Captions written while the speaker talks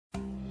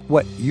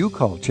What you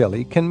call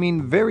chili can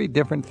mean very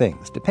different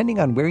things depending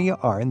on where you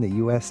are in the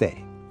USA.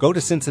 Go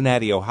to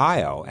Cincinnati,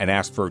 Ohio, and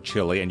ask for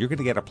chili, and you're going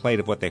to get a plate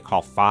of what they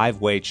call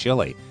five-way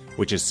chili,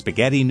 which is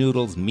spaghetti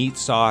noodles, meat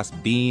sauce,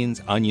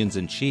 beans, onions,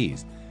 and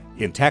cheese.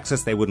 In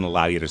Texas, they wouldn't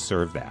allow you to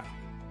serve that.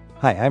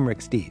 Hi, I'm Rick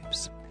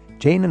Steves.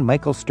 Jane and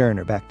Michael Stern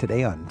are back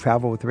today on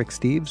Travel with Rick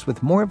Steves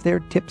with more of their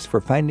tips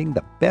for finding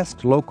the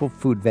best local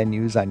food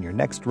venues on your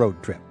next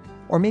road trip,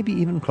 or maybe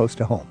even close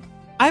to home.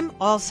 I'm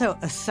also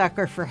a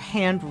sucker for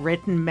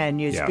handwritten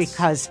menus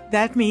because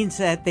that means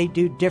that they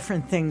do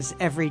different things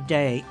every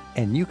day.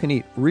 And you can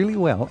eat really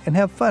well and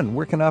have fun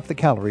working off the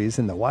calories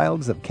in the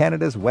wilds of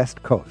Canada's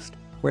west coast,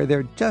 where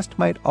there just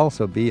might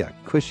also be a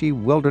cushy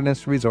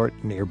wilderness resort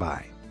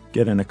nearby.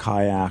 Get in a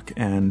kayak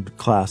and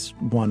Class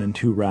 1 and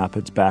 2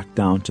 rapids back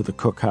down to the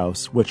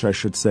cookhouse, which I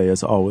should say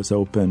is always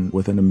open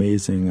with an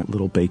amazing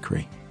little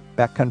bakery.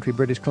 Backcountry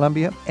British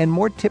Columbia, and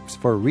more tips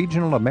for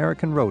regional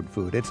American road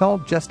food. It's all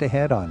just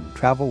ahead on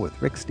Travel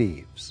with Rick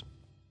Steves.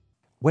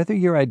 Whether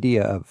your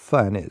idea of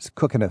fun is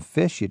cooking a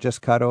fish you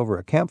just caught over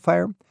a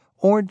campfire,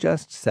 or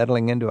just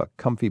settling into a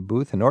comfy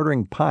booth and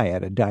ordering pie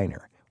at a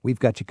diner, we've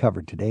got you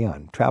covered today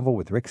on Travel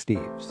with Rick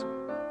Steves.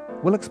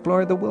 We'll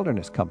explore the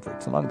wilderness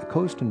comforts along the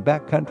coast and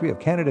backcountry of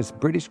Canada's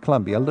British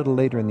Columbia a little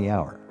later in the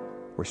hour.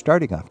 We're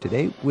starting off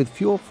today with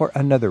fuel for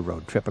another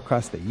road trip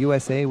across the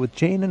USA with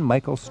Jane and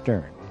Michael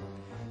Stern.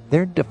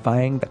 They're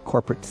defying the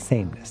corporate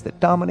sameness that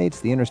dominates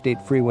the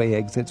interstate freeway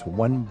exits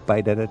one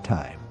bite at a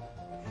time.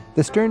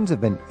 The Sterns have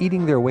been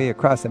eating their way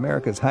across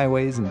America's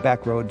highways and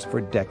back roads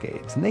for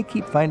decades, and they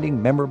keep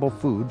finding memorable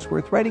foods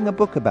worth writing a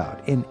book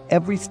about in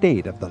every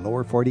state of the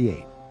lower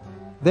 48.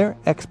 They're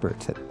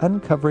experts at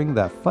uncovering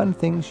the fun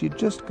things you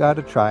just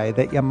gotta try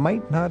that you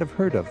might not have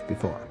heard of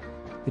before.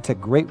 It's a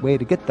great way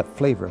to get the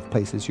flavor of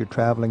places you're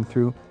traveling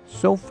through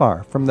so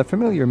far from the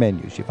familiar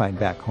menus you find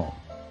back home.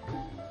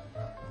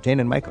 Jane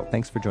and Michael,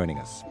 thanks for joining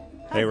us.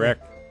 Hey, Rick.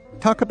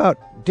 Talk about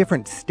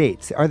different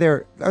states. Are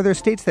there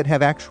states that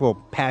have actual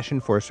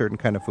passion for a certain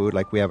kind of food,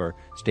 like we have our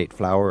state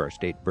flower, our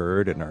state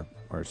bird, and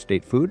our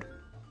state food?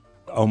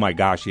 Oh my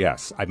gosh,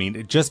 yes. I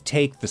mean, just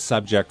take the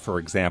subject, for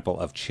example,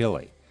 of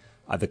chili.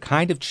 The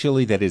kind of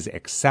chili that is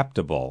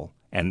acceptable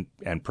and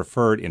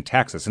preferred in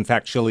Texas, in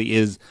fact, chili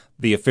is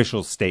the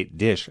official state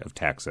dish of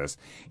Texas,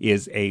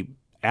 is a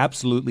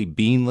absolutely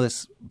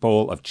beanless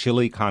bowl of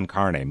chili con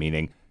carne,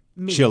 meaning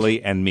meat.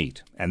 Chili and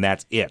meat, and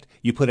that's it.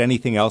 You put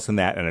anything else in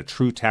that, and a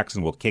true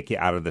Texan will kick you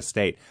out of the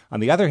state. On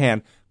the other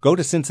hand, go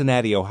to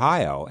Cincinnati,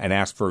 Ohio, and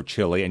ask for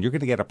chili, and you're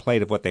going to get a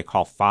plate of what they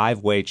call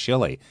five-way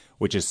chili,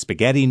 which is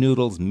spaghetti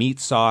noodles, meat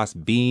sauce,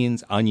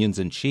 beans, onions,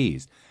 and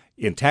cheese.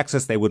 In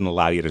Texas, they wouldn't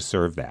allow you to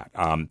serve that.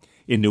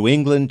 In New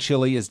England,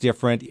 chili is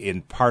different.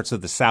 In parts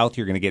of the South,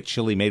 you're going to get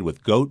chili made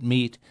with goat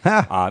meat.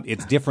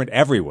 It's different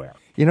everywhere.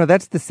 You know,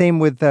 that's the same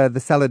with the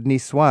salad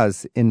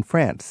niçoise in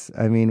France.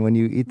 I mean, when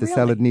you eat the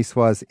salad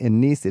niçoise in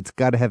Nice, it's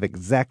got to have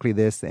exactly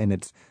this, and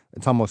it's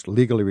almost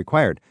legally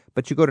required.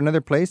 But you go to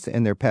another place,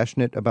 and they're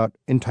passionate about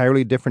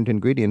entirely different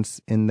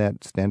ingredients in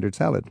that standard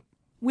salad.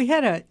 We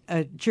had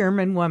a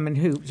German woman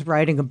who was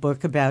writing a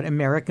book about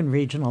American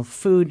regional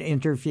food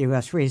interview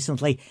us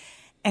recently,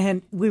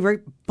 and we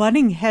were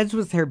butting heads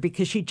with her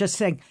because she just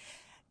said,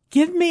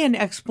 give me an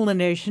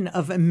explanation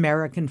of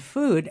American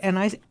food.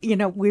 And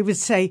we would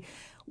say,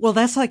 well,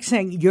 that's like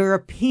saying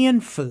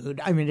European food.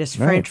 I mean, is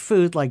French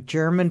food like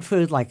German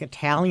food, like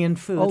Italian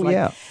food? Oh,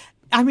 yeah.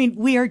 I mean,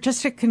 we are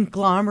just a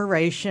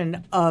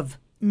conglomeration of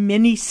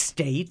many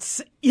states,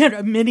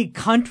 many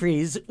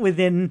countries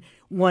within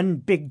one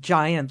big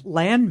giant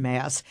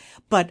landmass.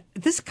 But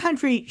this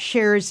country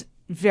shares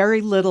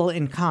very little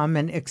in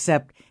common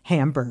except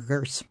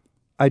hamburgers.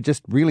 I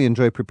just really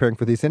enjoy preparing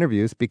for these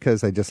interviews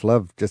because I just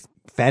love just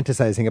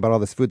fantasizing about all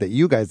this food that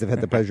you guys have had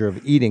the pleasure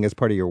of eating as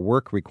part of your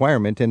work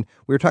requirement. And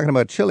we were talking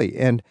about chili,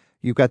 and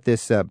you've got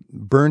this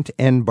burnt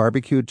end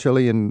barbecued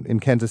chili in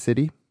Kansas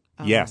City.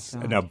 Yes.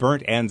 Now,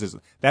 burnt ends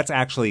that's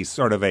actually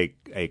sort of a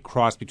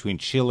cross between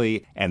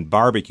chili and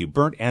barbecue.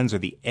 Burnt ends are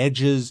the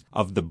edges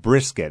of the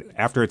brisket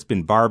after it's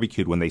been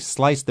barbecued. When they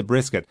slice the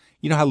brisket,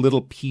 you know how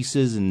little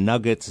pieces and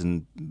nuggets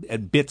and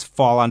bits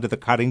fall onto the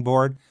cutting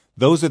board?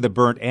 Those are the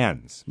burnt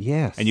ends.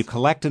 Yes. And you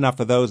collect enough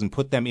of those and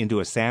put them into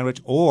a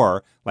sandwich,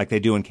 or, like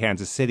they do in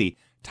Kansas City,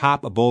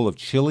 top a bowl of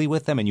chili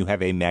with them, and you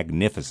have a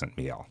magnificent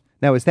meal.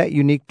 Now, is that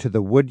unique to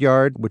the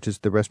Woodyard, which is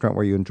the restaurant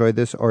where you enjoyed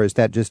this, or is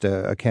that just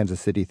a Kansas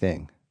City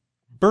thing?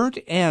 Burnt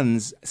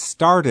ends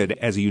started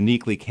as a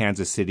uniquely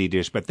Kansas City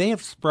dish, but they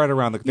have spread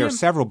around. There are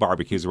several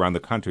barbecues around the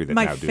country that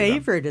now do them. My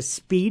favorite is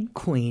Speed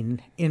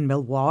Queen in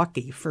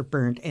Milwaukee for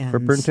burnt ends. For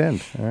burnt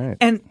ends, all right.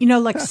 And,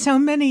 like so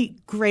many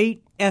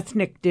great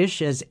ethnic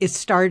dishes, it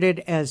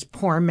started as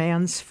poor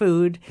man's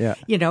food. Yeah.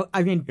 It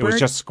was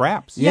just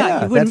scraps.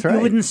 Yeah, that's right.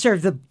 You wouldn't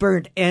serve the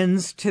burnt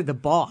ends to the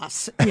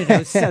boss,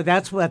 so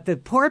that's what the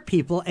poor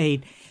people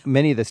ate.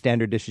 Many of the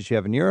standard dishes you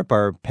have in Europe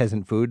are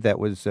peasant food that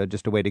was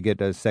just a way to get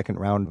a second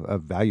round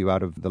of value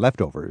out of the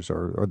leftovers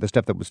or the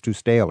stuff that was too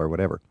stale or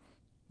whatever.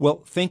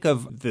 Well, think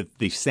of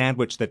the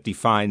sandwich that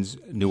defines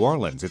New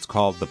Orleans. It's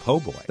called the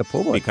po' boy. The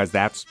po' boy. Because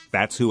that's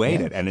who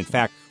ate it. And in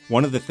fact,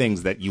 one of the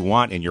things that you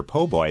want in your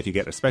po' boy,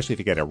 especially if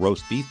you get a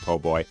roast beef po'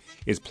 boy,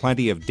 is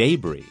plenty of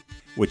debris,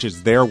 which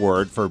is their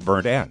word for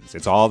burnt ends.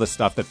 It's all the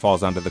stuff that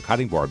falls onto the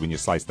cutting board when you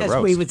slice the roast.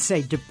 As we would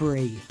say,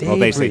 debris. Well,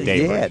 they say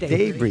debris. Yeah,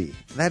 debris.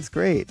 That's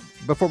great.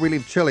 Before we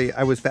leave Chile,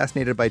 I was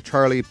fascinated by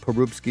Charlie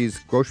Porubsky's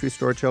grocery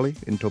store chili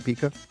in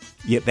Topeka.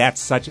 Yeah,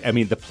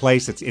 the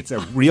place, it's a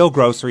real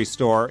grocery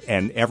store,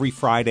 and every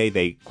Friday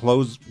they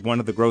close one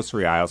of the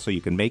grocery aisles so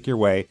you can make your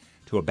way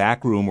to a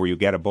back room where you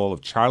get a bowl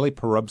of Charlie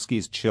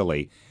Porubsky's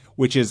chili,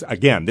 which is,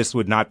 again, this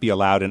would not be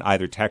allowed in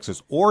either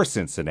Texas or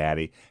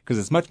Cincinnati because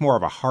it's much more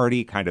of a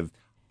hearty kind of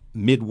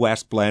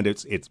Midwest blend.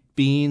 It's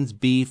beans,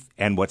 beef,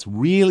 and what's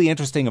really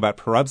interesting about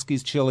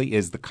Porubsky's chili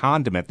is the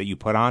condiment that you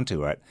put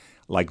onto it.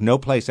 Like no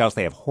place else,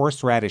 they have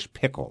horseradish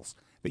pickles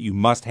that you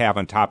must have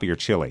on top of your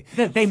chili.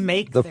 That they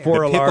make the there.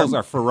 four The alarm. pickles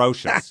are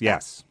ferocious,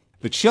 yes.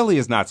 The chili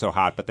is not so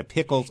hot, but the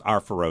pickles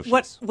are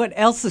ferocious. What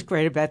else is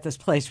great about this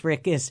place,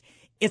 Rick, is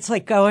it's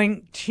like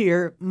going to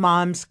your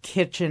mom's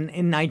kitchen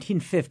in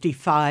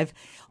 1955.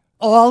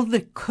 All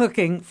the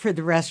cooking for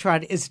the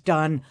restaurant is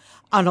done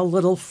on a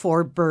little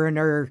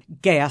 4-burner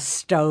gas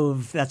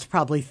stove that's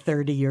probably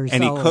 30 years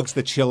And old. he cooks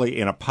the chili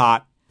in a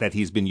pot that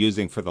he's been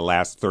using for the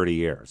last 30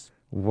 years.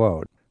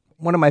 Whoa.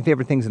 One of my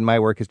favorite things in my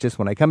work is just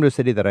when I come to a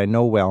city that I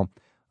know well,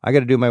 I got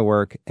to do my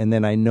work, and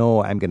then I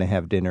know I'm going to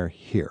have dinner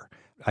here.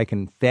 I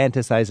can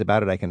fantasize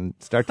about it. I can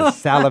start to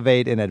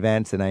salivate in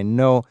advance, and I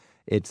know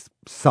it's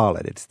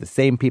solid. It's the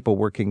same people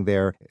working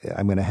there.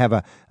 I'm going to have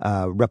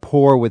a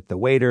rapport with the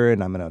waiter,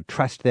 and I'm going to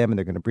trust them, and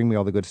they're going to bring me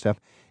all the good stuff.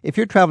 If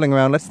you're traveling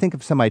around, let's think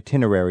of some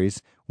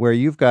itineraries where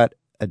you've got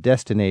a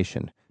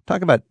destination.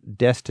 Talk about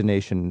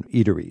destination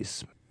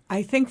eateries.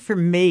 I think for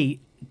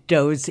me,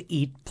 Doe's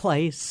Eat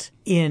Place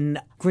in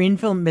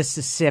Greenville,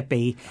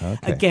 Mississippi.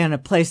 Okay. Again, a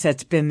place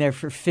that's been there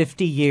for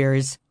 50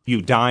 years.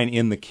 You dine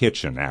in the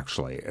kitchen,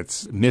 actually.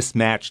 It's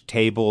mismatched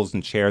tables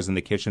and chairs in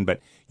the kitchen, but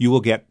you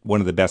will get one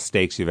of the best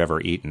steaks you've ever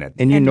eaten at.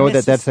 And you And know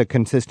Mrs. that's a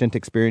consistent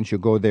experience. You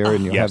go there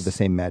and you'll Yes. have the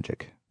same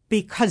magic.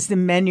 Because the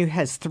menu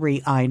has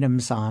 3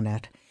 items on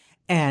it.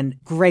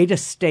 And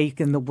greatest steak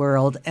in the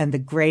world and the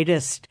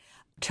greatest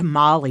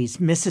tamales,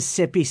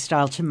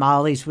 Mississippi-style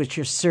tamales, which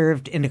are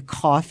served in a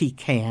coffee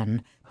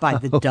can by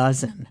the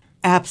dozen.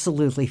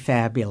 Absolutely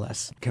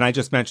fabulous. Can I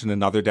just mention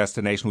another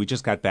destination? We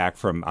just got back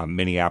from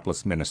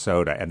Minneapolis,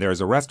 Minnesota, and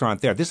there's a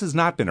restaurant there. This has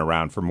not been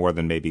around for more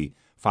than maybe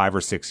 5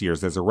 or 6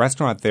 years. There's a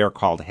restaurant there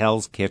called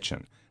Hell's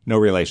Kitchen. No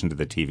relation to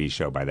the TV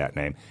show by that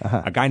name.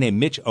 A guy named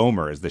Mitch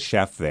Omer is the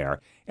chef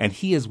there, and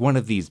he is one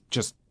of these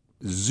just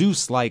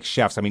Zeus-like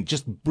chefs. I mean,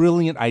 just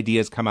brilliant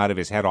ideas come out of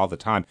his head all the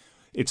time.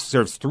 It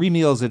serves 3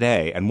 meals a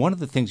day, and one of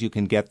the things you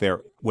can get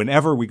there,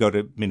 whenever we go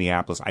to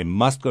Minneapolis, I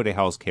must go to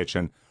Hell's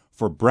Kitchen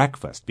for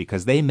breakfast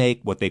because they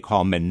make what they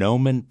call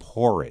Menomen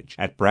porridge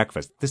at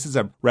breakfast. This is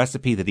a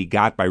recipe that he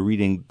got by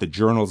reading the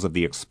journals of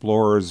the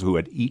explorers who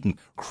had eaten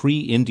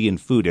Cree Indian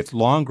food. It's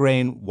long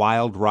grain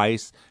wild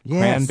rice, Yes.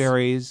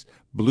 cranberries,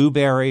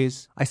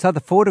 blueberries. I saw the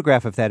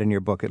photograph of that in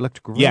your book. It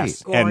looked great.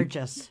 Yes, and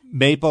Gorgeous.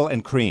 maple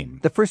and cream.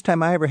 The first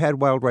time I ever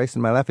had wild rice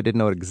in my life, I didn't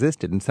know it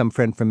existed, and some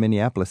friend from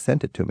Minneapolis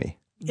sent it to me.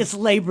 It's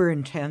labor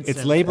intensive.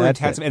 It's labor That's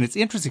intensive, it. and it's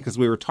interesting because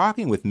we were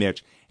talking with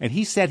Mitch, and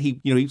he said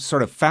he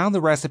sort of found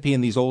the recipe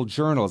in these old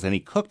journals, and he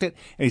cooked it,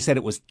 and he said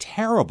it was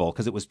terrible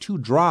because it was too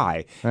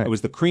dry. Right. It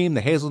was the cream, the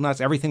hazelnuts,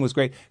 everything was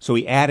great, so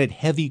he added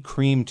heavy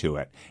cream to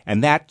it,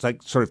 and that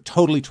like sort of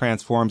totally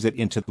transforms it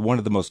into one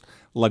of the most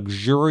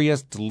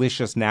luxurious,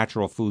 delicious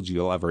natural foods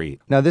you'll ever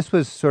eat. Now, this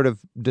was sort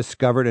of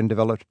discovered and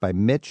developed by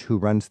Mitch, who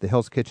runs the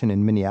Hell's Kitchen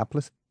in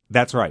Minneapolis.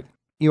 That's right.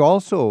 You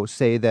also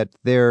say that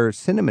their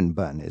cinnamon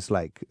bun is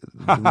like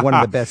one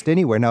of the best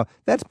anywhere. Now,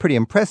 that's pretty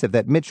impressive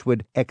that Mitch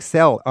would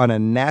excel on a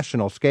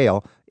national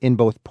scale in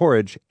both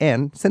porridge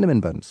and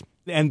cinnamon buns.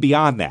 And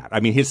beyond that, I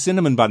mean, his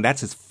cinnamon bun,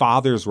 that's his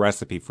father's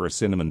recipe for a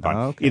cinnamon bun.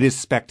 Okay. It is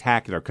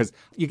spectacular because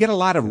you get a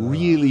lot of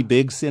really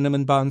big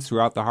cinnamon buns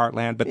throughout the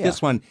heartland, but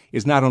this one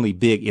is not only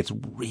big, it's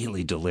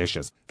really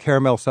delicious.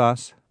 Caramel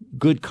sauce.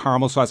 Good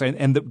caramel sauce.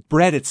 And the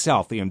bread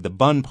itself, the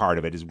bun part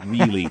of it is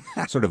really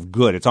sort of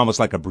good. It's almost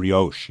like a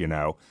brioche, you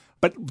know.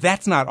 But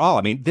that's not all.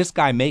 I mean, this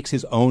guy makes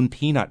his own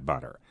peanut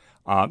butter.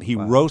 He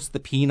roasts the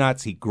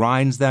peanuts, he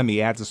grinds them,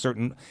 he adds a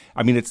certain...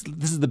 I mean, this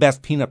is the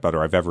best peanut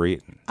butter I've ever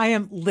eaten. I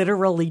am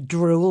literally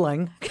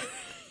drooling.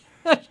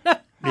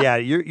 Yeah,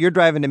 you're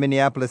driving to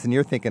Minneapolis and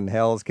you're thinking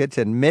Hell's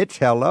Kitchen. Mitch,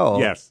 hello.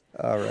 Yes.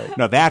 All right.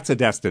 No, that's a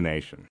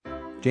destination.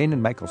 Jane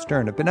and Michael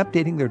Stern have been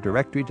updating their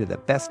directory to the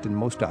best and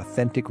most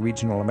authentic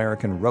regional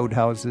American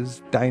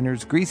roadhouses,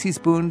 diners, greasy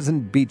spoons,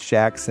 and beach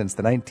shacks since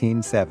the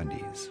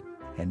 1970s.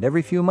 And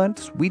every few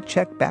months, we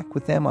check back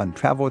with them on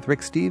Travel with Rick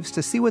Steves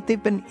to see what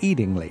they've been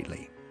eating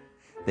lately.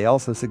 They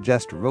also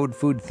suggest road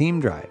food theme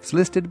drives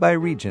listed by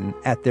region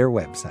at their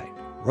website,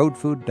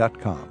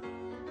 roadfood.com.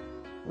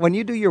 When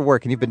you do your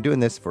work, and you've been doing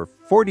this for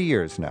 40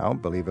 years now,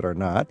 believe it or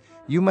not,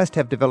 you must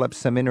have developed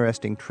some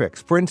interesting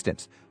tricks. For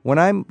instance, when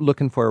I'm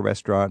looking for a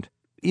restaurant,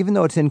 even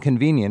though it's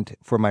inconvenient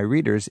for my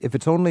readers, if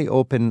it's only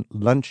open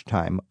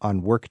lunchtime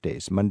on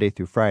workdays, Monday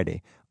through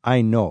Friday,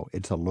 I know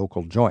it's a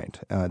local joint.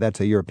 That's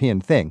a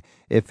European thing.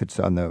 If it's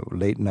on the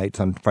late nights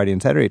on Friday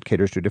and Saturday, it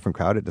caters to a different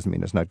crowd. It doesn't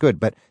mean it's not good.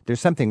 But there's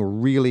something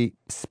really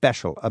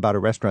special about a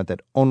restaurant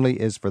that only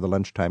is for the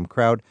lunchtime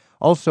crowd.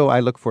 Also,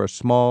 I look for a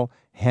small,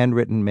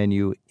 handwritten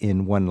menu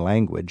in one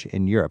language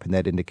in Europe, and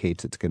that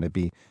indicates it's going to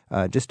be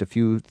just a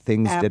few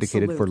things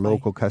dedicated for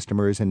local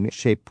customers and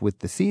shaped with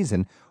the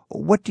season.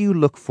 What do you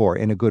look for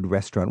in a good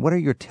restaurant? What are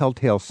your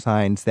telltale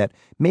signs that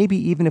maybe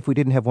even if we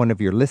didn't have one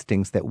of your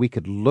listings that we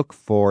could look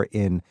for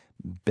in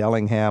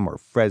Bellingham or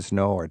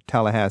Fresno or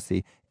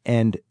Tallahassee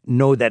and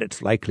know that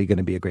it's likely going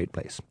to be a great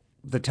place?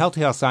 The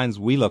telltale signs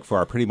we look for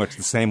are pretty much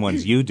the same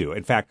ones you do.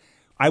 In fact,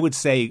 I would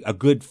say a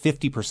good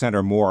 50%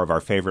 or more of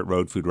our favorite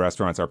road food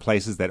restaurants are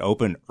places that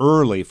open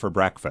early for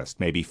breakfast,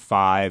 maybe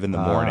 5 in the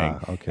morning,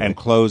 and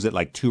close at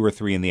like 2 or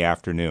 3 in the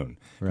afternoon.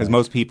 Because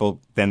most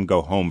people then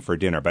go home for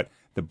dinner. But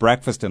the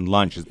breakfast and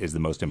lunch is the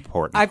most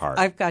important part.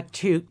 I've got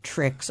 2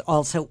 tricks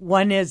also.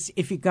 One is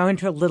if you go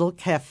into a little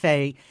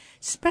cafe,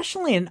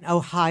 especially in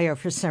Ohio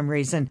for some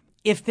reason,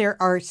 if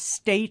there are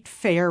State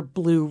Fair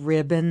blue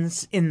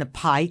ribbons in the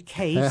pie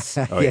case,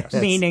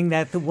 meaning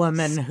that the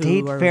woman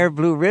State Fair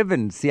blue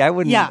ribbons. See, I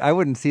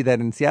wouldn't see that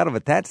in Seattle,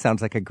 but that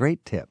sounds like a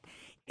great tip.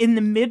 In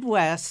the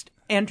Midwest,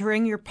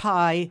 entering your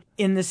pie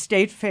in the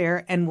State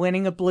Fair and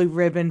winning a blue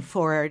ribbon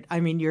for it, I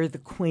mean, you're the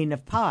queen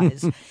of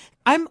pies.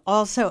 I'm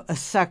also a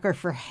sucker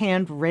for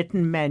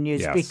handwritten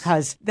menus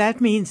because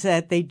that means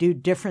that they do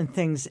different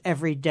things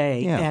every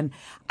day. Yeah. And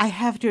I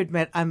have to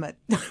admit, I'm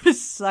a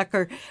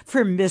sucker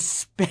for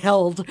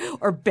misspelled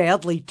or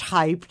badly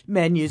typed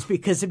menus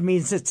because it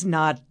means it's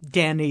not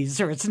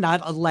Denny's or it's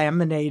not a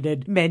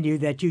laminated menu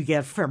that you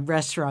get from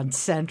Restaurant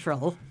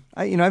Central.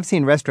 I've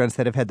seen restaurants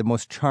that have had the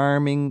most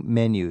charming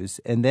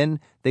menus, and then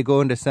they go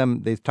into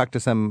they talk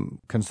to some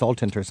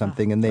consultant or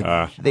something, and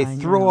they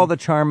throw all the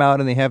charm out,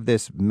 and they have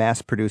this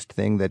mass-produced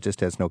thing that just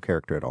has no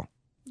character at all.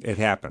 It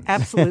happens.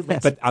 Absolutely.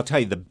 But I'll tell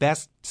you, the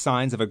best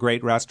signs of a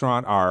great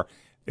restaurant are,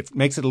 it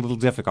makes it a little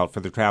difficult for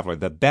the traveler.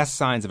 The best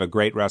signs of a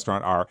great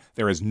restaurant are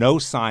there is no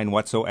sign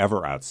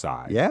whatsoever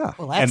outside. Yeah.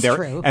 Well, that's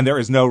true. And there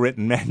is no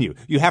written menu.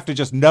 You have to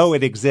just know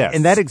it exists.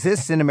 And that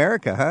exists in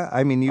America, huh?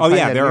 I mean, you find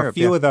that in there Europe, are a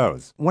few of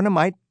those. One of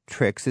my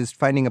tricks is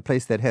finding a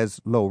place that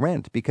has low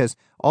rent because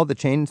all the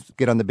chains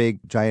get on the big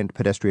giant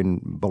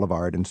pedestrian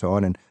boulevard and so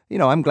on. And,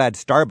 I'm glad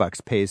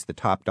Starbucks pays the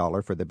top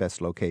dollar for the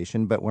best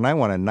location. But when I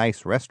want a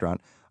nice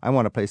restaurant, I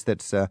want a place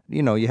that's,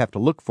 you have to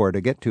look for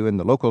to get to, and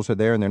the locals are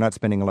there and they're not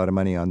spending a lot of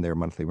money on their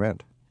monthly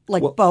rent.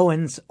 Like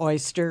Bowen's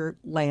Oyster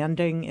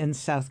Landing in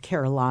South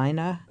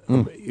Carolina.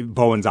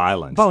 Bowen's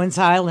Island. Bowen's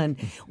Island,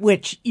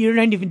 which you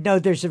don't even know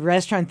there's a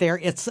restaurant there.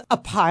 It's a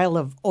pile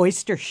of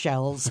oyster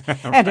shells.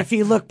 Right. And if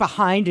you look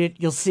behind it,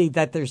 you'll see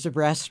that there's a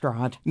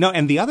restaurant. No,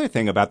 and the other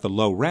thing about the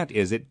low rent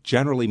is it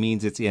generally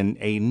means it's in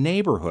a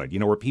neighborhood,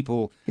 where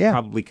people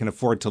probably can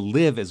afford to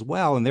live as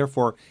well. And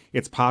therefore,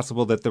 it's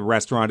possible that the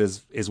restaurant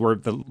is where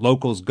the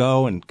locals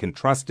go and can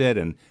trust it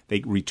and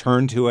they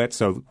return to it.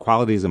 So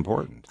quality is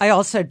important. I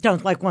also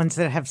don't like ones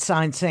that have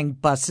signs saying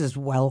buses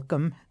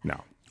welcome.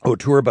 No. Oh,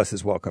 tour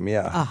buses welcome,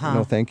 yeah.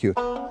 No, thank you.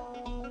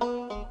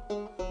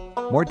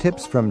 More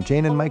tips from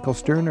Jane and Michael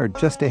Stern are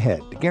just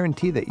ahead to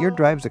guarantee that your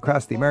drives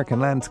across the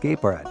American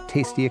landscape are a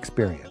tasty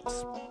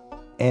experience.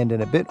 And in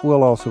a bit,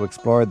 we'll also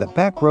explore the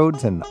back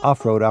roads and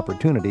off-road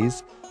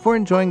opportunities for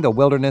enjoying the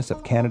wilderness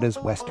of Canada's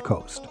west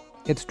coast.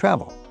 It's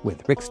Travel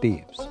with Rick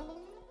Steves.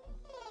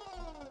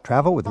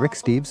 Travel with Rick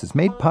Steves is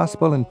made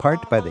possible in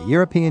part by the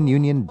European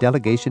Union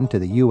delegation to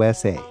the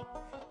USA.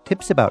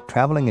 Tips about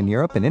traveling in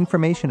Europe and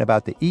information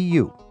about the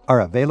EU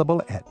are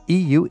available at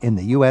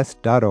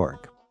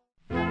euintheus.org.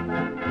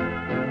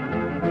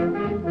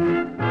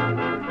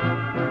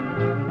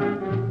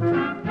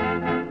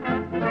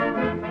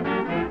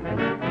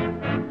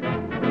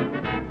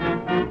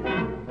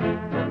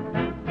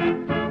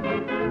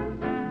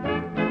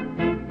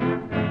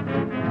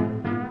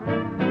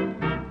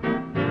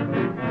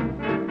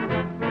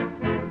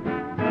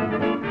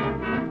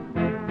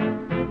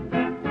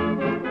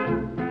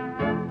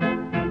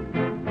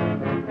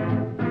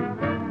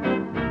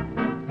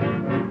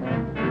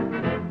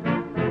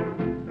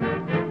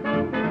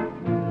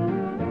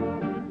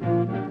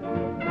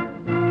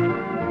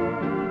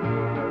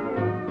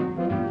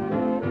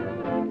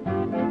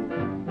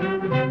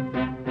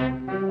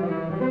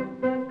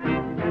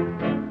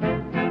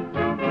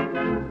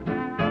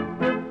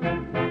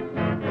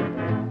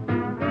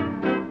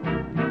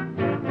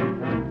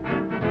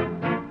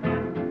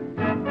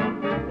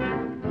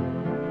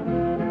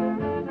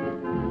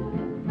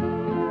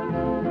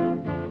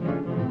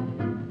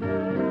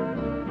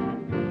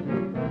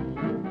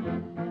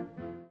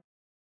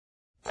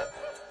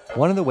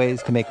 One of the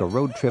ways to make a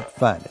road trip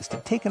fun is to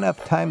take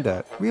enough time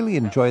to really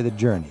enjoy the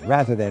journey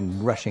rather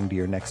than rushing to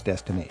your next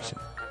destination.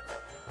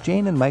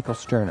 Jane and Michael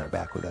Stern are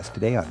back with us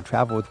today on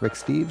Travel with Rick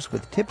Steves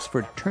with tips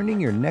for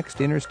turning your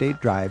next interstate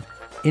drive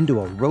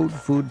into a road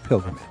food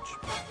pilgrimage.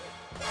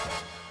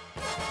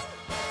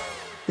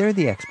 They're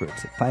the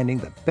experts at finding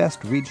the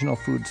best regional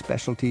food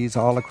specialties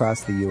all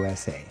across the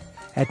USA.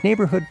 at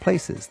neighborhood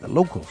places the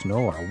locals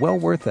know are well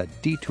worth a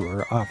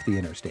detour off the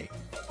interstate.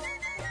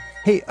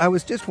 Hey, I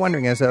was just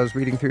wondering as I was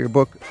reading through your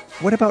book,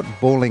 what about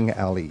bowling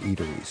alley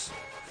eateries?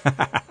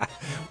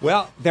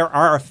 Well, there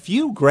are a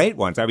few great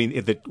ones. I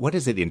mean, what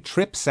is it in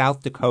Tripp,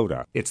 South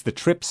Dakota? It's the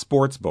Tripp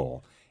Sports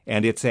Bowl.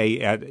 And it's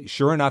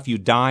sure enough, you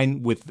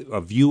dine with a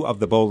view of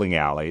the bowling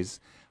alleys.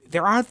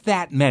 There aren't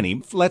that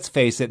many. Let's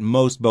face it,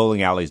 most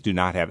bowling alleys do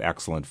not have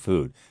excellent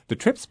food. The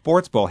Tripp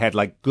Sports Bowl had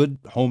good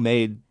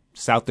homemade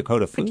South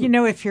Dakota food.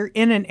 But if you're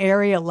in an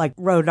area like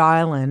Rhode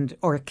Island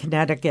or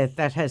Connecticut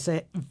that has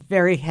a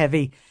very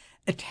heavy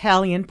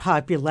Italian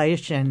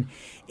population,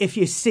 if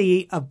you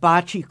see a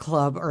bocce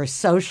club or a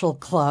social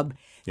club,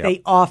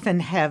 they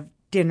often have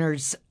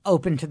dinners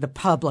open to the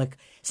public.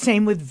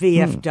 Same with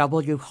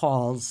VFW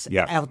halls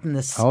out in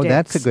the sticks. Oh,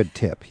 that's a good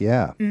tip,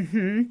 yeah.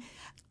 Mm-hmm.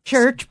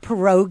 Church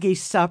pierogi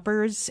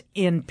suppers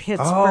in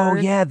Pittsburgh. Oh,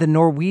 yeah, the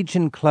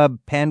Norwegian Club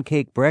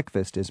pancake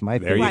breakfast is my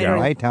favorite in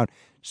my town.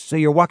 So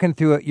you're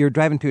you're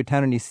driving through a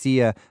town and you see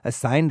a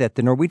sign that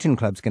the Norwegian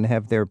Club's going to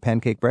have their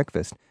pancake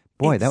breakfast.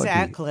 Boy,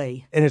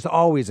 exactly. And it's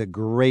always a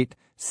great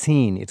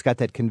scene. It's got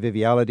that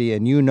conviviality,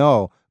 and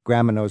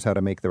Grandma knows how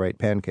to make the right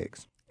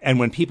pancakes. And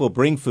when people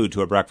bring food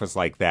to a breakfast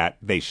like that,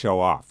 they show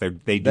off.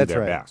 They do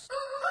their best.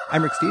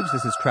 I'm Rick Steves.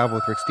 This is Travel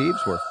with Rick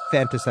Steves. We're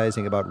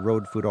fantasizing about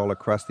road food all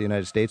across the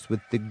United States with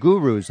the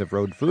gurus of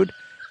road food,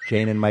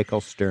 Jane and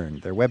Michael Stern.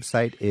 Their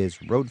website is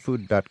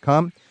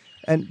roadfood.com.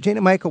 And Jane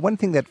and Michael, one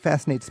thing that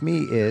fascinates me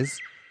is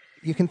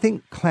you can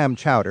think clam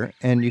chowder,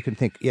 and you can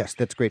think, yes,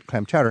 that's great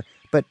clam chowder,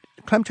 but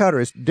clam chowder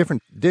is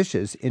different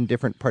dishes in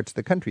different parts of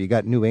the country. You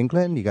got New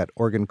England, you got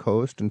Oregon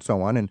Coast, and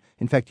so on. And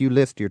in fact, you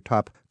list your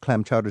top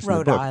clam chowders in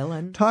the book. Rhode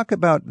Island. Talk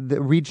about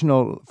the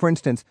regional, for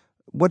instance,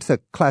 what's a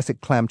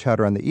classic clam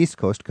chowder on the East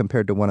Coast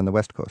compared to one on the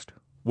West Coast?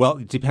 Well,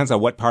 it depends on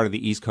what part of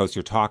the East Coast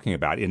you're talking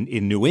about.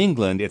 In New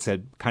England, it's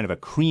a kind of a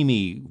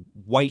creamy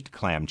white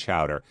clam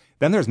chowder.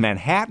 Then there's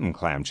Manhattan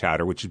clam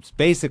chowder, which is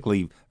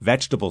basically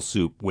vegetable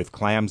soup with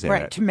clams in it.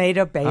 Right,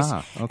 tomato-based.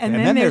 Okay. And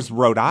then there's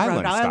Rhode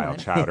Island-style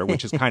chowder,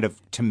 which is kind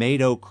of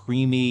tomato,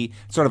 creamy,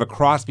 sort of a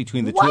cross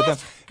between the two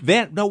of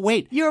them. No,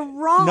 wait. You're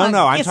wrong.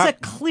 No, it's a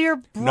clear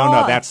broth.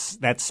 No,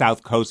 that's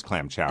South Coast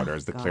clam chowder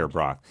is the clear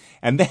broth.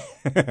 And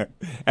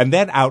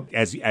then out,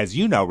 as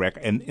you know, Rick,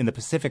 in the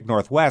Pacific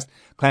Northwest,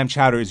 clam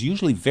chowder is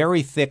usually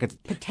very thick.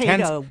 It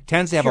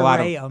tends to have a lot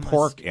of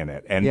pork in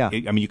it.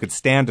 And you could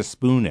stand a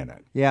spoon in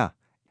it. Yeah.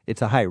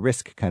 It's a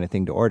high-risk kind of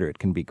thing to order. It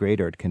can be great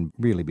or it can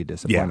really be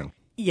disappointing.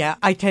 Yeah,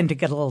 I tend to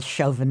get a little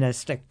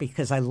chauvinistic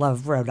because I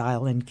love Rhode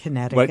Island,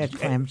 Connecticut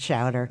clam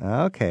chowder.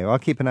 Okay, well, I'll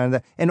keep an eye on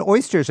that. And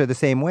oysters are the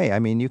same way. I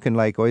mean, you can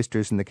like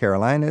oysters in the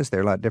Carolinas.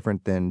 They're a lot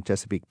different than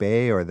Chesapeake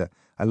Bay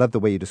I love the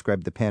way you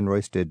described the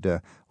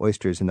pan-roasted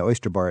oysters in the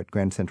oyster bar at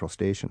Grand Central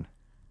Station.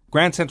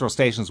 Grand Central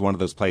Station is one of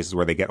those places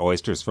where they get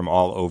oysters from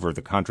all over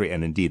the country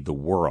and indeed the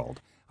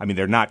world. I mean,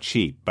 they're not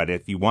cheap, but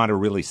if you want to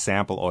really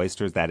sample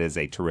oysters, that is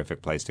a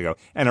terrific place to go.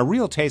 And a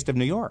real taste of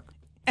New York.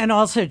 And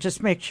also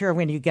just make sure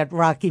when you get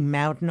Rocky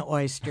Mountain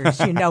oysters,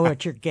 you know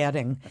what you're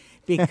getting,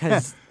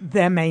 because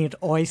them ain't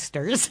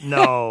oysters.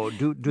 No.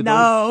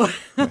 No.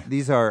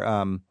 These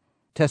are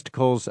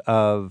testicles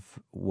of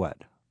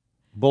what?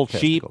 Bull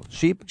testicles.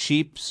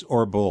 Sheep's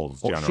or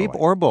bulls, generally. Sheep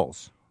or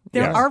bulls.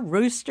 There are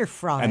rooster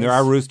fries. And there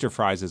are rooster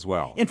fries as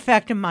well. In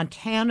fact, in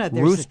Montana,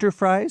 there's rooster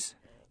fries?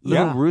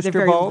 Little rooster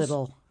they're very balls?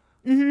 Little.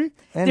 Mm-hmm.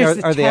 And there's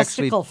the are they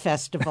Testicle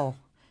Festival.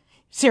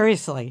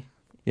 Seriously.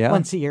 Yeah.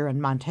 Once a year in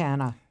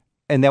Montana.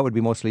 And that would be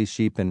mostly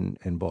sheep and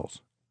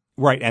bulls.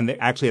 Right. And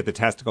actually at the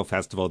Testicle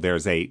Festival,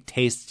 there's a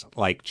taste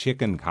like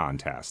chicken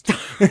contest.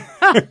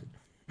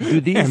 Do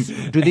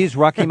these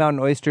Rocky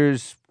Mountain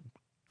oysters,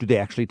 do they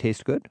actually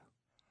taste good?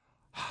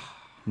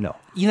 No.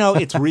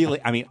 It's really,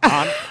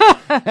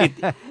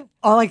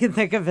 all I can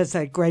think of is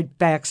that great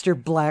Baxter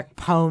Black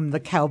poem, the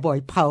cowboy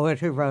poet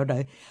who wrote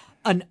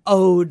an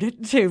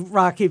ode to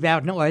Rocky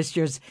Mountain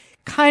oysters,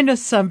 kind of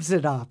sums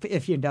it up,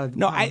 if you know.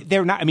 No,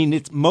 they're not. I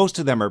mean, most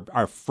of them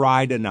are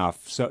fried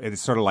enough, so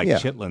it's sort of like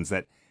chitlins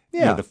that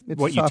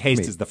what you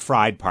taste meat. is the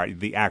fried part.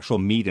 The actual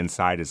meat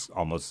inside is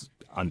almost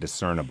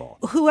undiscernible.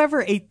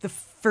 Whoever ate the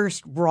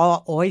first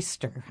raw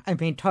oyster, I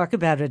mean, talk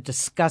about a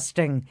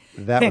disgusting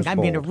thing. I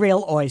mean, a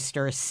real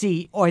oyster,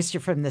 oyster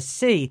from the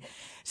sea.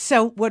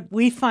 So what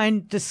we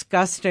find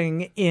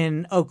disgusting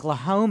in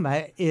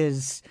Oklahoma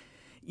is,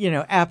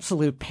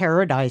 absolute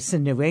paradise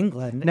in New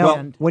England.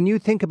 Now, when you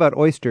think about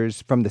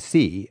oysters from the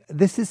sea,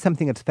 this is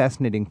something that's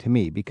fascinating to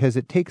me because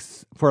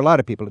for a lot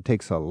of people, it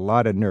takes a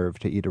lot of nerve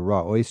to eat a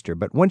raw oyster.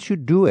 But once you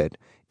do it,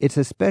 it's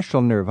a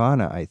special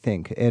nirvana, I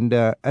think. And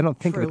I don't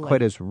think of it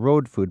quite as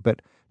road food.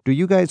 But are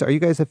you guys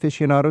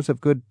aficionados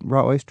of good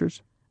raw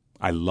oysters?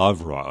 I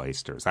love raw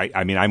oysters.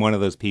 I mean, I'm one of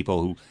those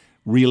people who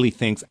really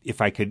thinks if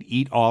I could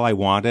eat all I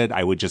wanted,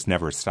 I would just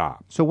never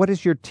stop. So what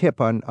is your tip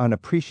on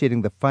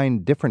appreciating the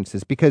fine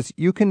differences? Because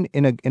you can,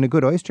 in a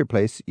good oyster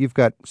place, you've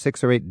got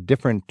 6 or 8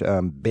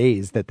 different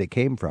bays that they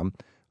came from.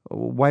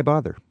 Why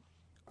bother?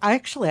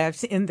 Actually, I've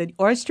seen in the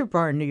oyster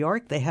bar in New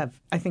York, they have,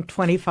 I think,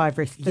 25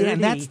 or 30. Yeah,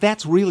 and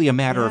that's really a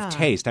matter of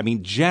taste. I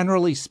mean,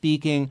 generally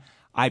speaking,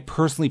 I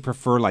personally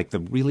prefer like the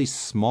really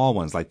small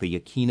ones, like the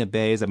Yakina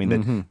bays. I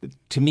mean,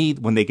 to me,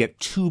 when they get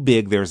too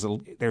big,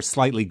 they're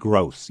slightly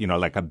gross. You know,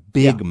 like a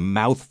big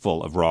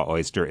mouthful of raw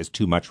oyster is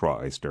too much raw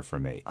oyster for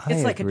me.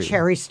 It's like a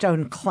cherry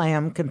stone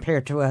clam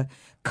compared to a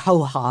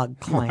quahog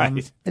clam.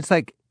 Right. It's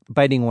like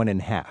biting one in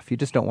half. You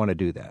just don't want to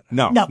do that.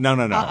 No.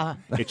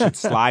 It should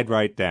slide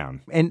right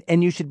down.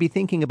 And you should be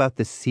thinking about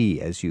the sea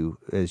as you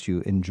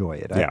enjoy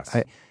it. Yes.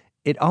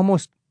 It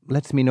almost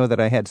lets me know that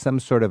I had some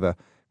sort of a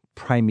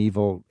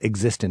primeval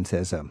existence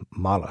as a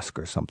mollusk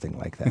or something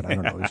like that. I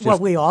don't know. It's just, Well,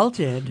 we all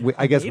did.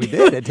 I guess we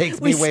did. It takes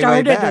me we way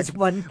started back. as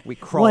We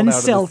crawled out of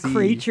one-cell the sea.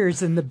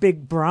 creatures in the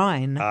big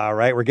brine. All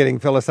right, we're getting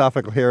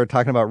philosophical here,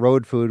 talking about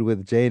road food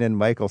with Jane and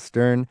Michael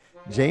Stern.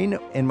 Jane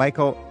and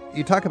Michael,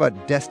 you talk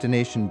about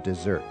destination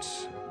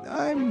desserts.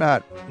 I'm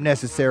not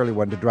necessarily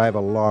one to drive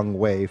a long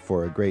way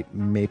for a great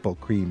maple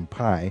cream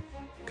pie.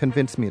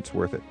 Convince me it's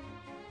worth it.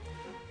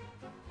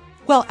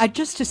 Well, I'd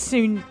just as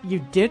soon you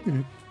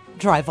didn't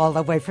drive all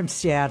the way from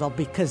Seattle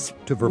because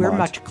To Vermont. we're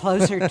much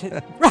closer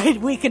to right.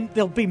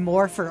 There'll be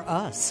more for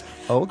us.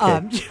 Okay.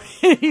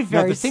 Very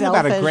No, the thing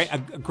about selfish.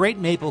 a great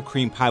maple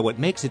cream pie, what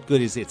makes it good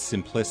is its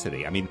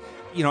simplicity. I mean,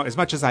 you know, as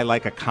much as I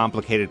like a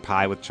complicated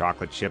pie with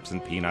chocolate chips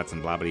and peanuts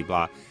and blah, blah,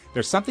 blah,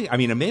 there's something, I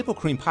mean, a maple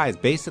cream pie is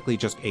basically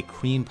just a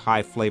cream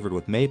pie flavored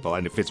with maple.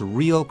 And if it's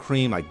real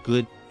cream, like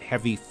good,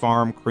 heavy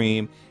farm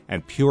cream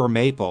and pure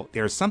maple,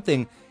 there's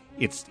something,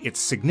 it's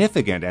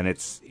significant, and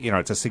it's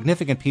a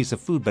significant piece of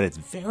food, but it's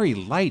very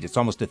light. It's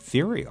almost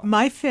ethereal.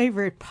 My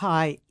favorite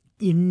pie,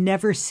 you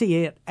never see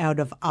it out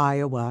of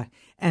Iowa,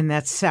 and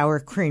that's sour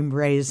cream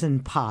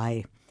raisin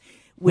pie,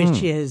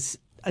 which is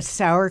a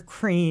sour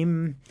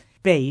cream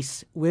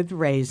base with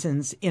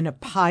raisins in a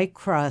pie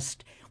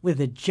crust with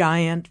a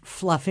giant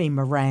fluffy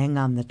meringue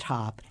on the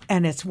top.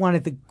 And it's one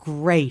of the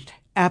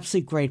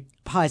absolutely great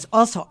pies.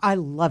 Also, I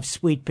love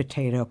sweet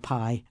potato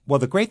pie. Well,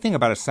 the great thing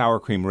about a sour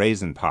cream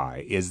raisin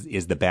pie is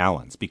the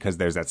balance, because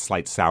there's that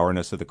slight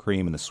sourness of the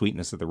cream and the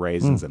sweetness of the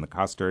raisins and the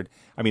custard.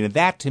 I mean,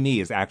 that to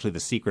me is actually the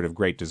secret of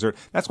great dessert.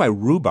 That's why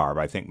rhubarb,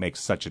 I think, makes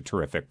such a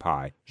terrific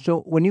pie. So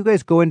when you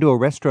guys go into a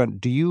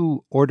restaurant, do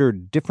you order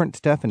different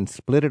stuff and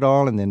split it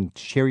all and then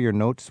share your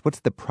notes?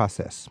 What's the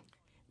process?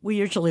 We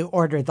usually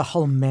order the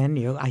whole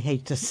menu, I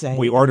hate to say.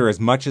 We order as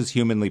much as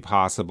humanly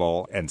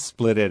possible and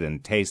split it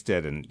and taste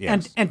it. And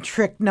yes. And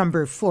trick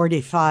number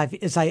 45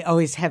 is I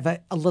always have a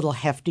little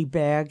hefty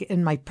bag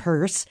in my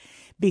purse,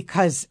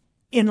 because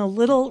in a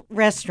little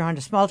restaurant,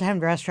 a small-town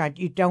restaurant,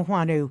 you don't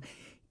want to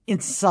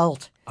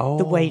insult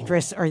the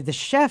waitress or the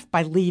chef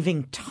by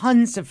leaving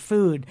tons of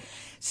food.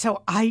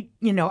 So I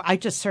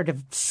just sort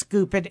of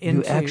scoop it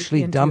into. You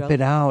actually dump it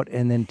out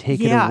and then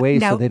take it away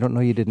so they don't know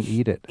you didn't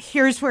eat it.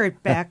 Here's where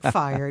it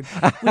backfired.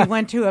 We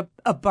went to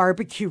a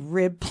barbecue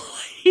rib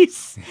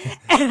place,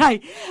 and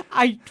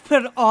I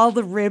put all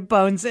the rib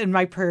bones in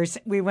my purse.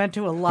 We went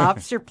to a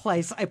lobster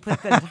place. I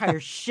put the entire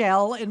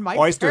shell in my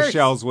Oyster purse.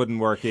 shells wouldn't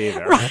work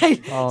either.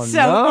 Right. Oh, So,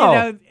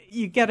 no.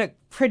 you get a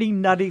pretty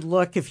nutty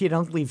look if you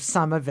don't leave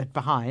some of it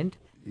behind.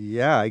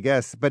 Yeah, I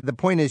guess. But the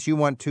point is, you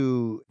want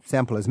to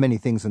sample as many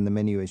things on the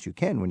menu as you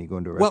can when you go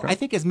into a restaurant. Well, I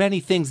think as many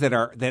things that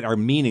are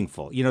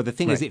meaningful. You know, the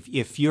thing is,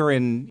 if you're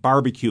in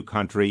barbecue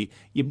country,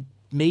 you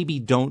maybe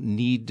don't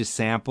need to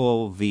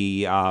sample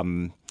the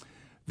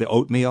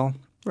oatmeal.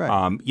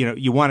 Right.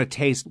 You want to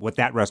taste what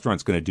that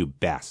restaurant's going to do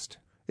best.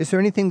 Is there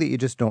anything that you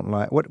just don't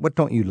like? What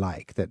don't you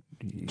like?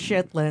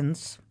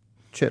 Chitlins.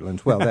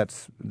 Chitlins. Well,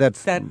 that's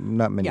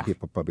not many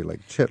people probably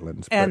like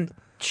chitlins. And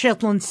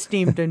chitlins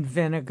steamed in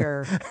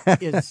vinegar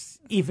is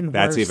even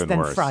That's worse even than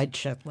worse. fried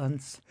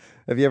chitlins.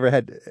 Have you ever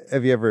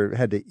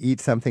had to eat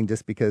something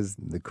just because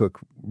the cook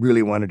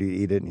really wanted you to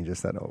eat it and you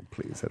just said, "Oh,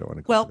 please, I don't want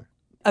to go." Well,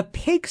 a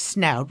pig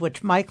snout,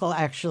 which Michael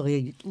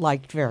actually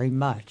liked very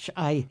much.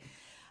 I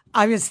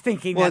was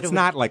thinking Well, that it's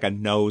not like a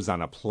nose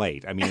on a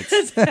plate. I mean,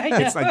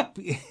 it's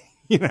like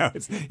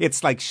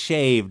it's like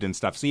shaved and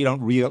stuff. So you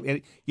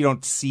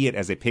don't see it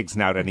as a pig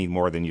snout any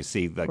more than you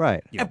see the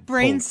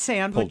brain pulled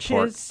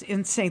sandwiches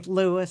in St.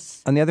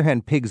 Louis. On the other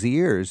hand, pigs'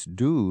 ears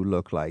do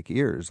look like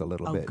ears a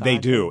little bit. God. They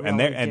do, They and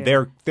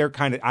really they're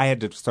kind of. I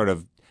had to sort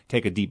of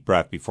take a deep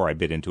breath before I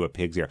bit into a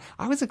pig's ear.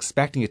 I was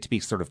expecting it to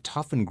be sort of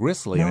tough and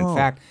gristly, and in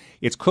fact,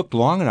 it's cooked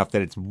long enough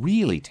that it's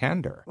really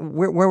tender.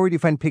 Where would you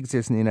find pigs'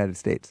 ears in the United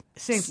States?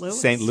 St. Louis.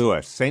 St.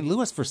 Louis. St.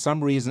 Louis, for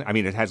some reason, I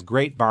mean, it has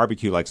great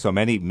barbecue like so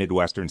many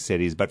Midwestern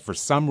cities, but for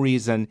some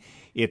reason,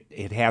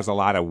 it has a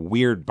lot of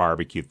weird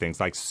barbecue things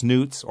like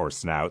snoots or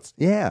snouts.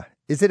 Yeah.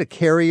 Is it a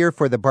carrier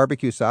for the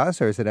barbecue sauce,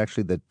 or is it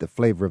actually the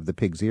flavor of the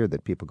pig's ear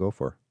that people go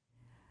for?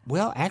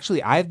 Well,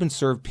 actually, I've been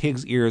served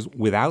pig's ears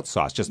without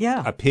sauce, just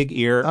a pig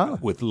ear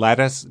with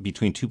lettuce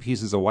between two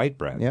pieces of white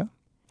bread. Yeah.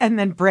 And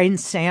then brain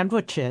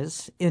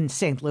sandwiches in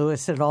St.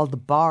 Louis at all the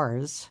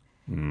bars,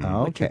 which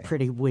Okay. are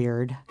pretty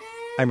weird.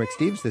 I'm Rick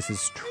Steves. This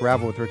is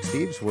Travel with Rick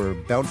Steves. We're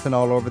bouncing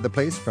all over the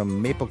place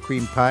from maple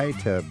cream pie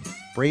to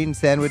brain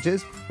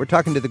sandwiches. We're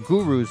talking to the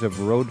gurus of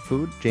road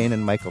food, Jane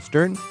and Michael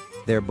Stern.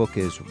 Their book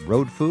is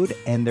Road Food,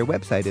 and their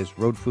website is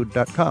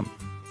roadfood.com.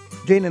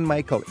 Jane and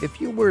Michael, if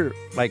you were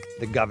like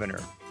the governor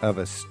of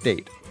a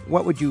state,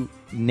 what would you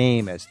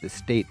name as the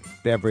state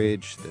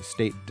beverage, the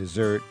state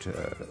dessert,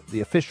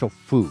 the official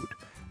food?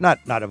 Not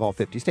of all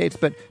 50 states,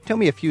 but tell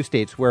me a few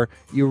states where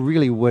you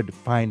really would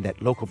find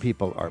that local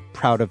people are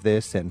proud of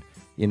this and,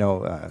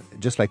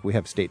 just like we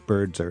have state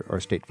birds or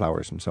state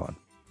flowers and so on.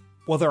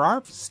 Well, there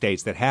are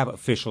states that have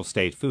official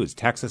state foods.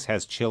 Texas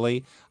has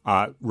chili.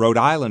 Rhode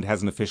Island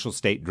has an official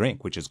state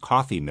drink, which is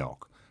coffee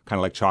milk, kind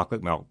of like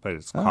chocolate milk, but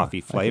it's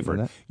coffee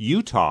flavored.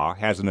 Utah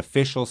has an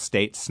official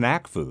state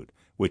snack food,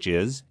 which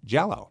is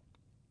Jell-O.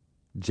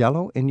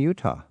 Jell-O in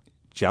Utah.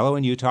 Jell-O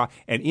in Utah.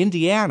 And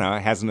Indiana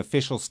has an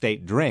official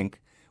state drink,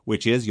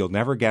 which is, you'll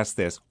never guess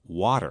this,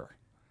 water.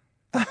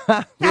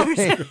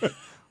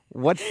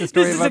 What's the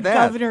story about that? This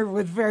is a governor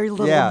with very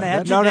little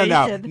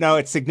imagination. No,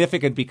 it's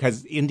significant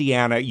because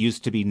Indiana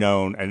used to be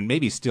known, and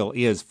maybe still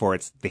is, for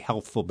the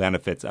healthful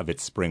benefits of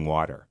its spring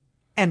water.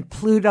 And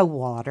Pluto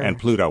water. And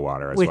Pluto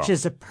water as well. Which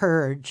is a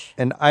purge.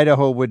 And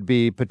Idaho would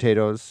be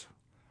potatoes.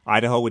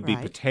 Idaho would be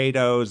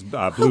potatoes,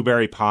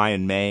 blueberry pie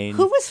in Maine.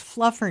 Who was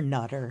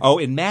Fluffernutter? Oh,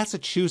 in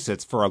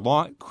Massachusetts,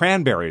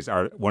 cranberries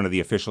are one of the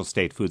official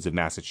state foods of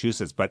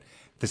Massachusetts, but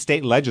the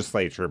state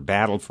legislature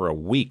battled for a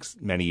week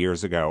many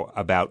years ago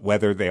about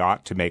whether they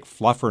ought to make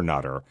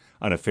Fluffernutter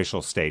an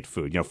official state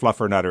food.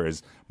 Fluffernutter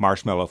is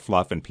marshmallow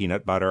fluff and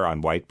peanut butter on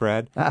white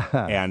bread.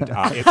 And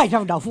I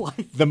don't know why.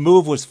 The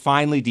move was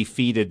finally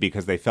defeated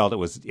because they felt it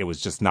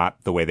was just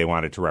not the way they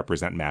wanted to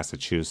represent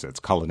Massachusetts,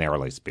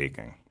 culinarily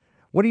speaking.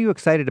 What are you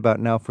excited about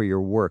now for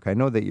your work? I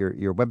know that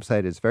your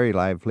website is very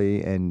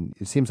lively, and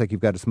it seems like you've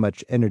got as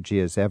much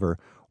energy as ever.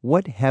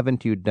 What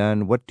haven't you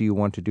done? What do you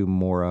want to do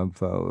more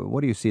of?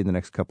 What do you see in the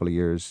next couple of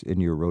years in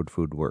your road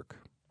food work?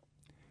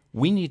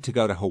 We need to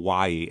go to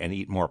Hawaii and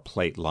eat more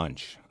plate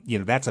lunch.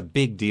 That's a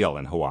big deal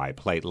in Hawaii,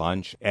 plate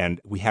lunch, and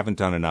we haven't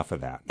done enough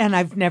of that. And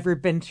I've never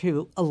been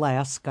to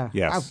Alaska.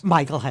 Yes.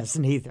 Michael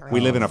hasn't either.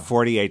 We live in a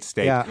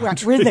 48-state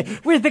country.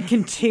 We're the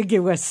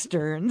contiguous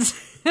Stearns.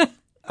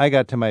 I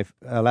got to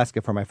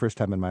Alaska for my first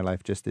time in my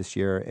life just this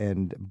year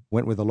and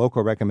went with a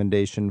local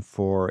recommendation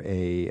for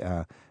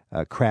a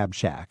crab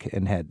shack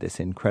and had this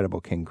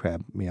incredible king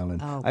crab meal.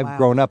 And I've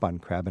grown up on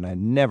crab, and I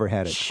never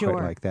had it quite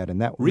like that.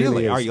 And that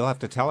really is, you'll have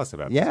to tell us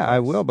about that. Yeah, I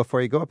will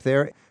before you go up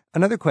there.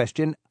 Another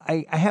question.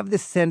 I have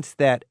this sense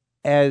that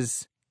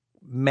as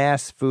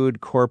mass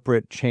food,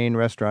 corporate chain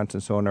restaurants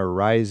and so on are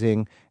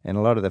rising, and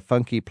a lot of the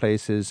funky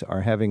places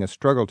are having a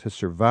struggle to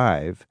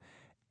survive,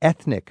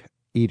 ethnic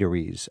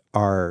eateries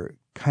are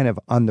kind of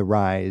on the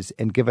rise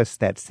and give us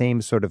that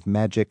same sort of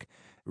magic,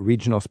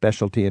 regional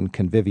specialty and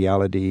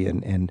conviviality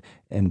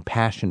and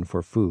passion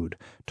for food.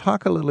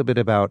 Talk a little bit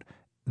about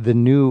the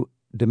new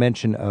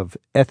dimension of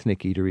ethnic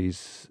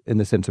eateries in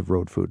the sense of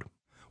road food.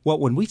 Well,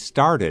 when we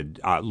started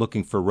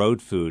looking for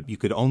road food, you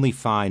could only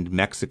find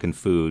Mexican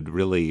food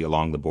really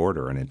along the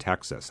border and in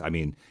Texas.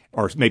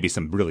 Or maybe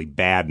some really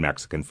bad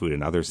Mexican food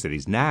in other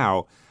cities.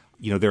 Now,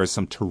 there is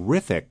some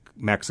terrific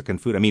Mexican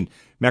food.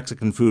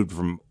 Mexican food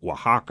from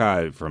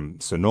Oaxaca, from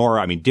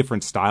Sonora.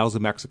 Different styles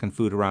of Mexican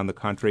food around the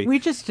country. We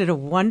just did a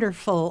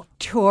wonderful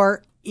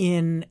tour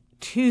in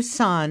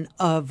Tucson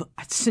of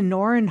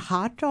Sonoran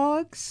hot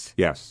dogs.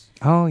 Yes.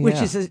 Oh, yeah.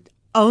 Which is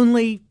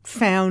only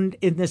found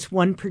in this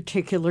one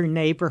particular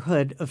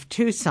neighborhood of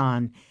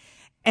Tucson.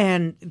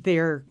 And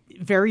they're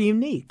very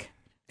unique.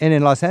 And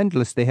in Los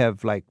Angeles, they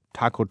have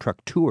taco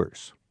truck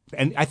tours.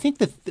 And I think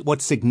that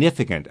what's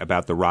significant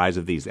about the rise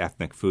of these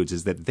ethnic foods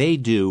is that they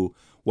do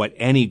what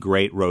any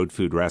great road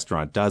food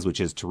restaurant does,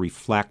 which is to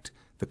reflect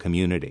the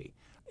community.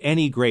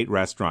 Any great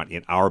restaurant,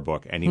 in our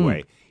book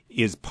anyway,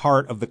 is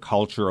part of the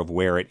culture of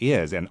where it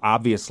is. And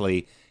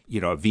obviously,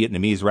 a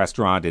Vietnamese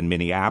restaurant in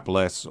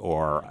Minneapolis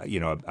or,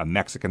 a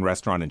Mexican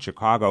restaurant in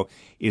Chicago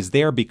is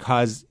there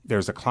because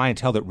there's a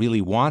clientele that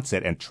really wants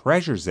it and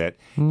treasures it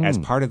as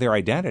part of their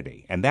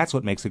identity. And that's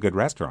what makes a good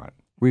restaurant.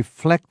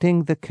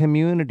 Reflecting the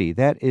community.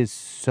 That is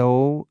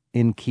so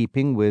in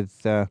keeping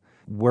with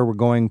where we're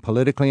going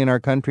politically in our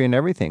country and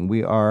everything.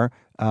 We are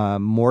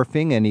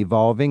morphing and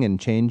evolving and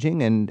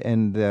changing,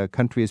 and the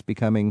country is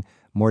becoming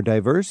more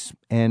diverse,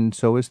 and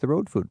so is the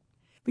road food.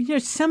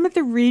 But, some of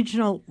the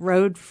regional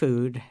road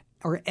food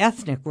or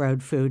ethnic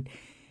road food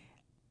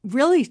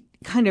really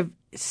kind of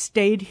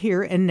stayed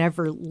here and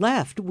never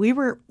left. We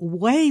were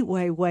way,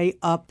 way, way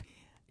up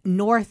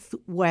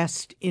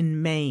northwest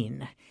in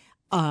Maine.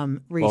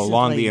 Recently. Well,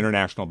 along the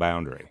international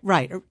boundary.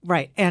 Right.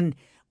 And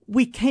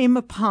we came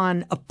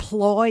upon a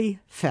Ploy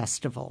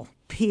Festival,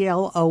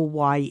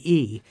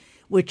 Ploye,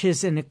 which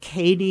is an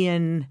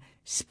Acadian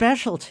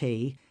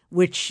specialty,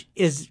 which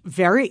is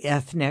very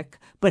ethnic,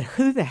 but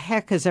who the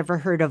heck has ever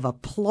heard of a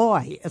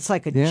ploy? It's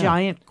like a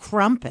giant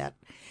crumpet.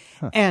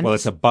 And well,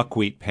 it's a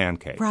buckwheat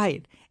pancake.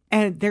 Right.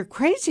 And they're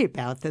crazy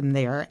about them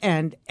there.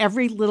 And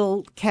every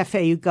little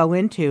cafe you go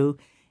into,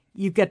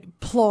 you get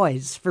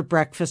ploys for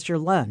breakfast or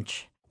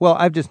lunch. Well,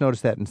 I've just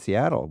noticed that in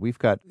Seattle. We've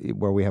got,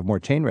 where we have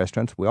more chain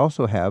restaurants, we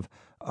also have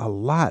a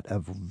lot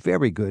of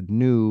very good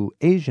new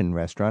Asian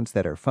restaurants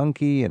that are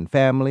funky and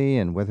family,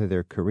 and whether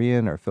they're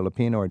Korean or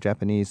Filipino or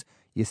Japanese,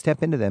 you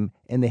step into them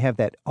and they have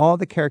all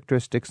the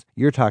characteristics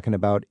you're talking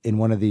about in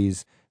one of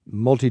these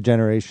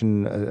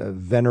multi-generation,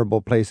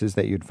 venerable places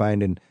that you'd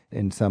find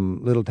in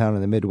some little town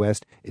in the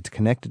Midwest. It's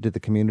connected to the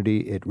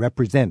community. It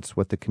represents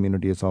what the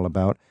community is all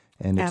about,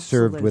 and it's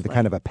served with a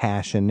kind of a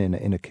passion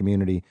in a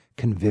community,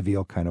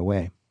 convivial kind of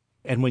way.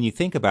 And when you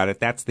think about it,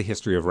 that's the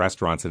history of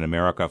restaurants in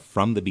America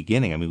from the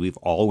beginning. I mean, we've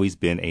always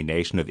been a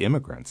nation of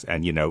immigrants.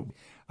 And,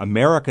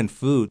 American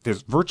food,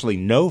 there's virtually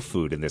no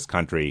food in this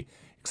country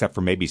except for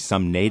maybe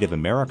some Native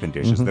American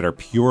dishes that are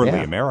purely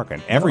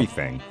American.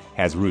 Everything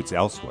has roots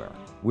elsewhere.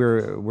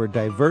 We're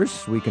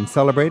diverse, we can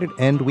celebrate it,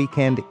 and we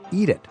can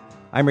eat it.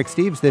 I'm Rick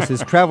Steves. This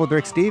is Travel with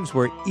Rick Steves.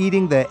 We're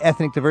eating the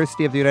ethnic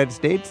diversity of the United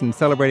States and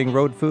celebrating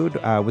road food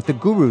with the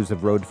gurus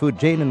of road food,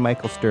 Jane and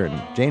Michael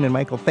Stern. Jane and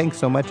Michael, thanks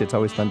so much. It's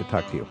always fun to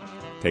talk to you.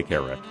 Take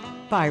care, Rick.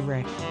 Bye,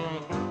 Rick.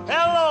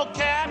 Hello,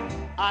 cat.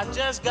 I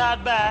just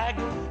got back,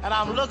 and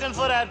I'm looking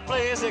for that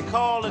place they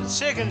call the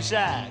Chicken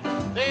Shack.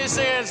 They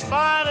say it's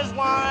fine as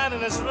wine,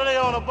 and it's really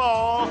on a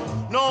ball.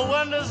 No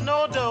windows,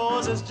 no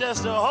doors, it's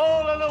just a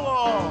hole in the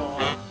wall.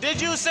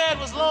 Did you say it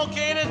was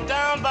located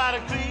down by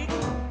the creek,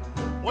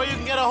 where you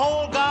can get a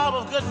whole gob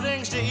of good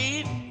things to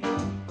eat?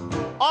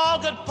 All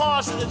good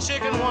parts of the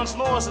chicken once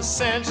more is a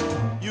cinch.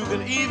 You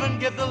can even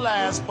get the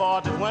last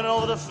part that went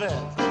over the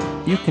fence.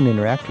 You can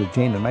interact with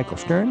Jane and Michael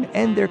Stern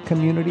and their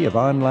community of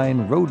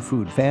online road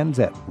food fans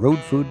at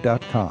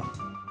roadfood.com.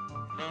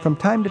 From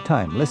time to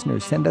time,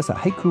 listeners send us a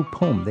haiku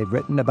poem they've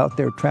written about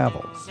their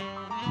travels.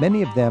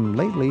 Many of them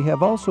lately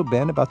have also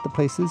been about the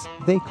places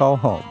they call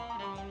home.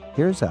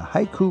 Here's a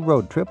haiku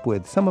road trip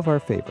with some of our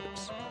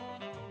favorites.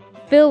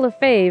 Phil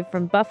LaFave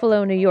from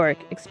Buffalo, New York,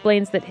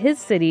 explains that his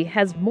city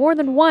has more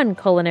than one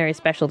culinary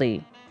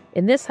specialty.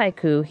 In this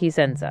haiku, he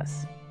sends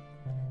us,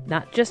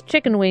 not just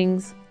chicken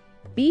wings,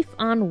 beef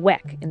on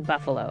weck in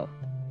Buffalo.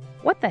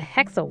 What the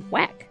heck's a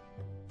weck?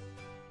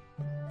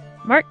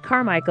 Mark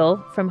Carmichael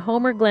from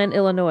Homer Glen,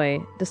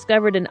 Illinois,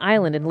 discovered an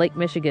island in Lake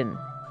Michigan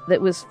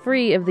that was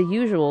free of the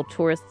usual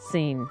tourist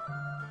scene.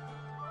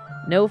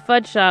 No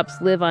fudge shops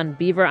live on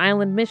Beaver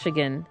Island,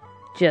 Michigan,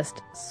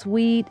 just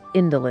sweet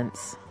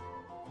indolence.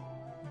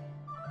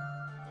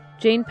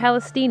 Jane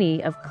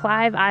Palestini of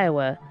Clive,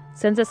 Iowa,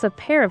 sends us a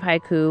pair of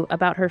haiku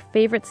about her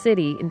favorite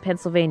city in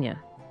Pennsylvania.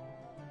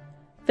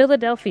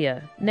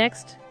 Philadelphia.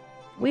 Next,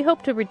 we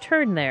hope to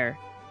return there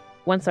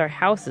once our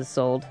house is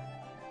sold.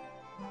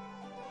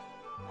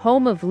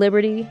 Home of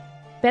Liberty,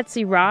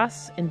 Betsy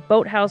Ross in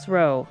Boathouse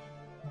Row.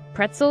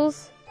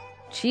 Pretzels,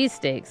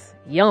 cheesesteaks,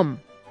 yum.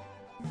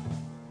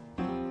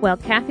 While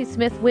Kathy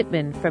Smith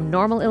Whitman from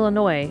Normal,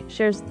 Illinois,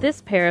 shares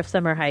this pair of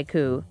summer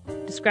haiku,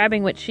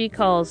 describing what she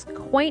calls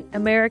quaint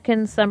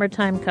American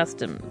summertime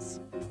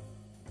customs.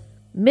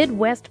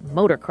 Midwest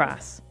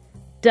motocross,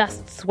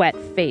 dust sweat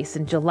face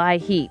in July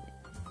heat,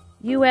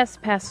 U.S.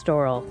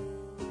 pastoral.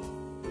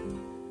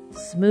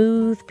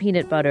 Smooth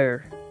peanut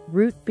butter,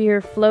 root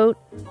beer float,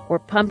 or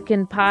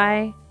pumpkin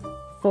pie,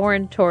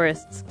 foreign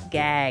tourists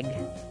gag.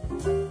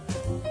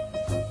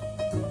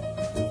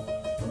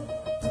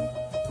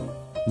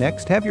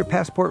 Next, have your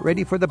passport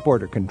ready for the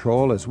border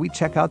control as we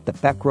check out the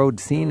backroad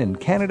scene in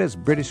Canada's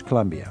British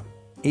Columbia.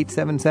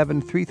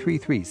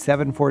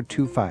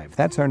 877-333-7425.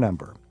 That's our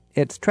number.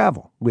 It's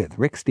Travel with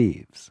Rick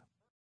Steves.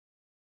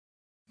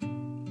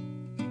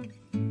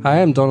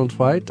 Hi, I'm Donald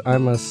White.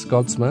 I'm a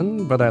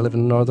Scotsman, but I live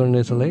in northern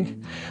Italy.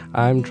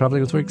 I'm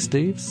traveling with Rick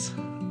Steves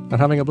and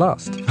having a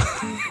blast.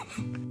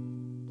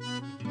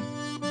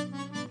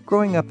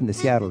 Growing up in the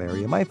Seattle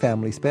area, my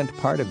family spent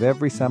part of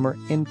every summer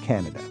in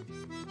Canada.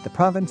 The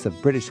province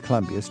of British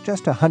Columbia is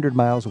just 100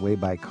 miles away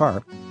by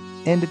car,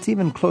 and it's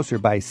even closer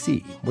by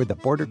sea, where the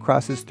border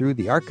crosses through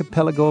the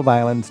archipelago of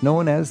islands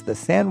known as the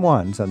San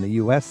Juans on the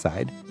U.S.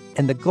 side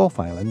and the Gulf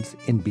Islands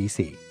in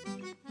B.C.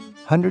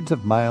 Hundreds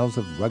of miles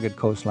of rugged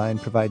coastline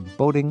provide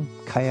boating,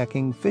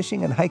 kayaking,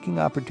 fishing, and hiking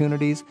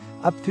opportunities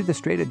up through the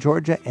Strait of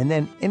Georgia and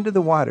then into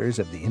the waters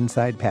of the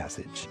Inside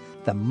Passage,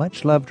 the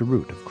much-loved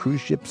route of cruise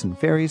ships and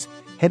ferries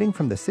heading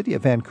from the city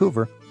of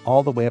Vancouver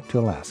all the way up to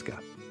Alaska.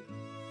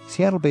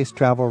 Seattle-based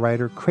travel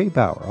writer Cray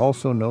Bauer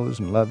also knows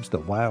and loves the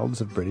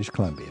wilds of British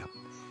Columbia.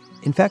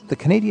 In fact, the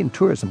Canadian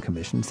Tourism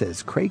Commission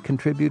says Cray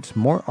contributes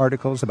more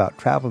articles about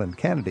travel in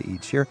Canada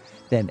each year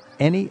than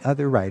any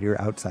other writer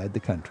outside the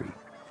country.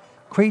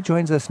 Cray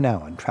joins us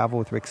now on Travel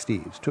with Rick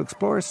Steves to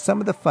explore some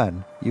of the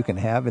fun you can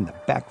have in the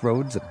back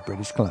roads of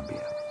British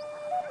Columbia.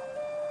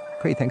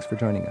 Cray, thanks for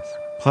joining us.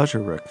 Pleasure,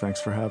 Rick.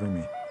 Thanks for having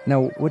me.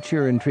 Now, what's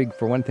your intrigue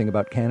for one thing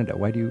about Canada?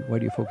 Why do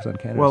you focus on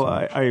Canada? Well, so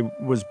much? I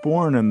was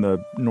born in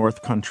the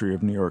North Country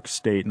of New York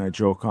State, and I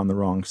joke on the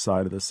wrong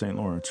side of the St.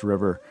 Lawrence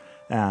River.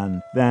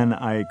 And then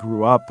I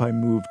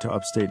moved to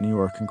upstate New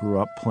York and grew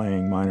up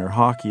playing minor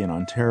hockey in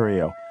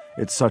Ontario.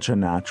 It's such a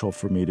natural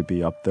for me to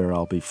be up there.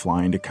 I'll be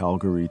flying to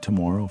Calgary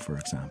tomorrow, for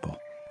example.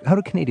 How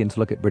do Canadians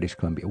look at British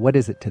Columbia? What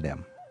is it to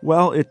them?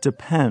 Well, it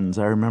depends.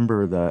 I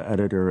remember the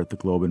editor at the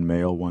Globe and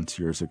Mail once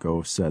years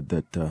ago said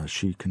that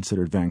she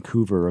considered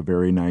Vancouver a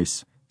very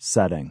nice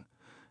setting,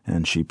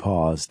 and she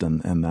paused,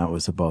 and that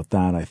was about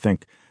that. I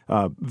think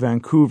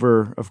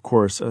Vancouver, of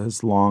course,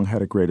 has long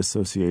had a great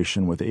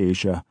association with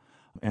Asia.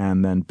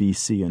 and then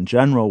BC in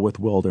general with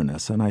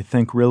wilderness. And I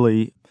think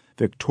really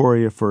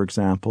Victoria, for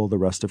example, the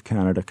rest of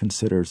Canada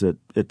considers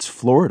it's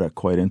Florida,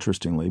 quite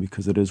interestingly,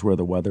 because it is where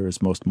the weather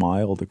is most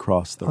mild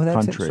across the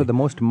country. So the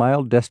most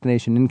mild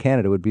destination in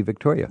Canada would be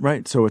Victoria.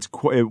 Right. So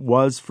it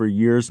was for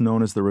years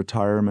known as the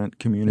retirement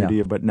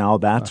community, but now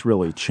that's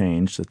really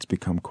changed. It's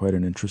become quite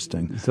an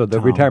interesting So the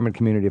town. retirement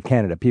community of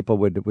Canada, people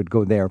would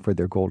go there for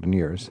their golden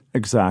years.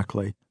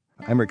 Exactly.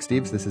 I'm Rick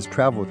Steves. This is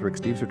Travel with Rick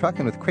Steves. We're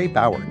talking with Cray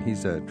Bauer, and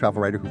he's a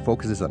travel writer who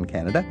focuses on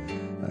Canada.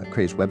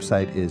 Cray's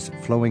website is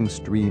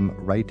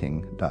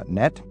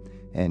flowingstreamwriting.net,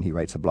 and he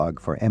writes a blog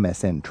for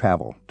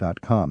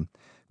msntravel.com.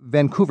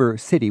 Vancouver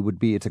City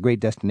it's a great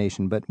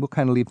destination, but we'll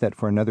kind of leave that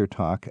for another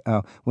talk.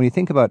 When you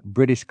think about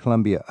British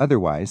Columbia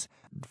otherwise,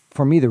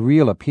 for me the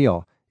real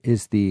appeal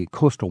is the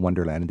coastal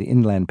wonderland, the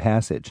Inland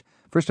Passage.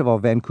 First of all,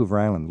 Vancouver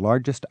Island,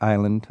 largest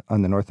island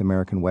on the North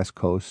American west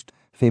coast,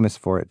 famous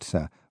for its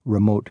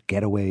remote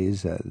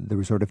getaways, the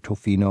resort of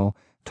Tofino.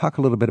 Talk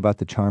a little bit about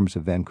the charms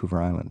of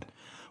Vancouver Island.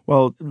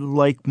 Well,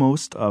 like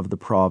most of the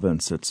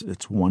province,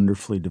 it's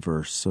wonderfully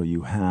diverse. So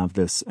you have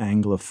this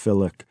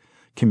Anglophilic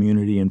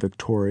community in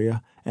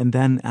Victoria, and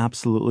then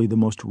absolutely the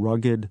most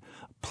rugged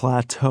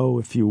plateau,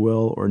 if you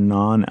will, or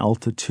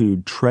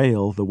non-altitude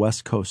trail. The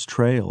West Coast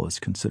Trail is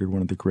considered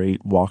one of the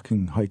great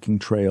walking, hiking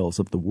trails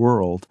of the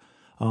world.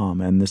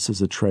 And this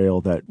is a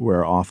trail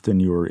where often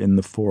you're in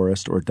the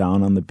forest or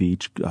down on the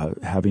beach,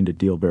 having to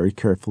deal very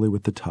carefully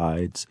with the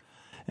tides.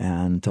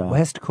 And the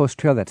West Coast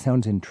Trail, that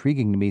sounds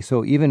intriguing to me.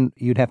 So even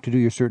you'd have to do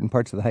your certain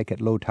parts of the hike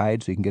at low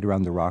tide so you can get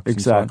around the rocks.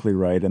 Exactly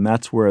right. And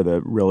that's where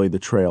the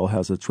trail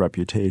has its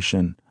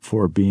reputation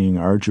for being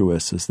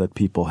arduous, is that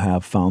people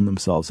have found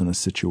themselves in a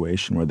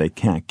situation where they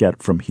can't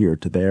get from here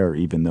to there,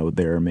 even though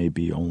there may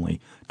be only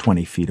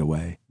 20 feet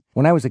away.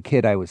 When I was a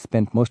kid, I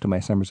spent most of my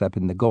summers up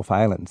in the Gulf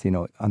Islands,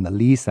 on the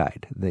lee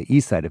side, the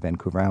east side of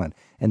Vancouver Island.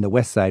 And the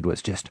west side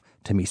was just,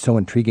 to me, so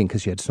intriguing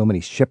because you had so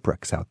many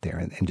shipwrecks out there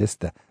and just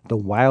the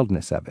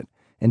wildness of it.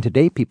 And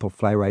today people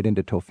fly right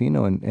into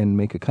Tofino and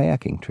make a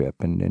kayaking trip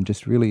and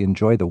just really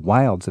enjoy the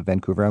wilds of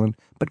Vancouver Island,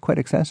 but quite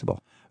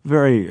accessible.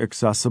 Very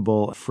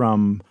accessible.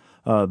 From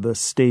the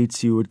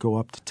States, you would go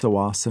up to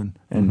Tsawwassen,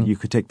 and you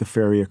could take the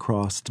ferry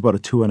across. It's about a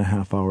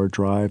 2.5-hour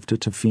drive to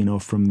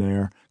Tofino from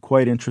there.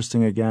 Quite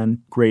interesting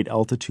again. Great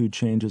altitude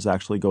changes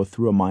actually go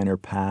through a minor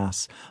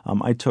pass.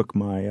 I took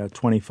my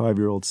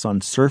 25-year-old son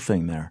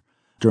surfing there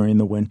during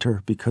the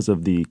winter because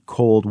of the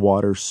cold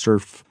water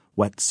surf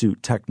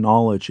wetsuit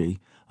technology.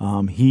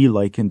 He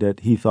likened it.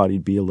 He thought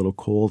he'd be a little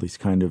cold. He's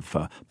kind of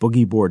a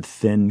boogie board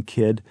thin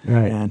kid.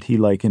 Right. And he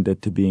likened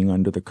it to being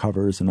under the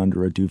covers and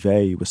under a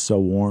duvet. He was so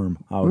warm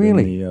out in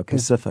the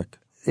Pacific.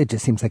 It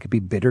just seems like it'd be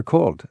bitter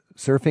cold.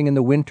 Surfing in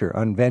the winter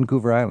on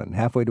Vancouver Island,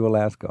 halfway to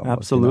Alaska. Almost,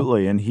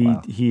 Absolutely. And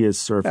he has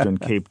surfed in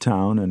Cape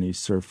Town and he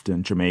surfed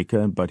in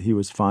Jamaica, but he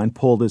was fine.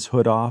 Pulled his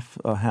hood off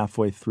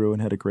halfway through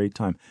and had a great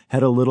time.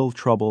 Had a little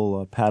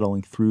trouble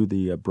paddling through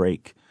the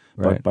break.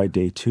 Right. But by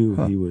day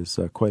 2, he was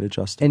quite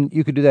adjusted. And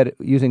you could do that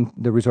using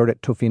the resort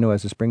at Tofino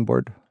as a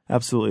springboard?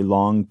 Absolutely.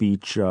 Long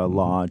Beach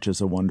Lodge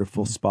is a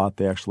wonderful spot.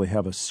 They actually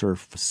have a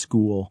surf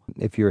school.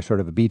 If you're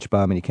sort of a beach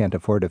bum and you can't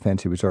afford a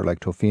fancy resort like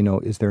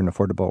Tofino, is there an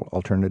affordable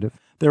alternative?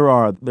 There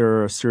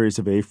are a series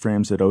of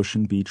A-frames at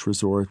Ocean Beach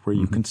Resort where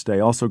you can stay.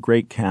 Also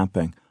great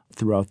camping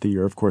throughout the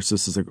year. Of course,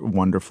 this is a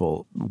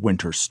wonderful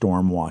winter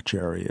storm watch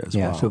area as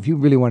well. Yeah, so if you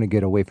really want to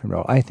get away from it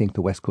all, I think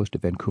the west coast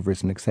of Vancouver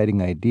is an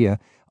exciting idea.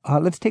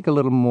 Let's take a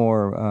little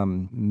more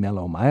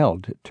mellow,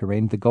 mild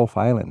terrain, the Gulf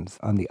Islands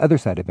on the other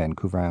side of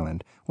Vancouver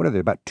Island. What are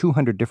there, about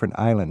 200 different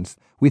islands?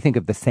 We think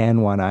of the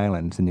San Juan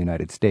Islands in the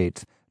United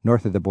States.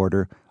 North of the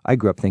border, I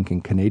grew up thinking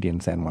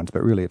Canadian San Juans,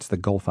 but really it's the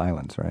Gulf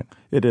Islands, right?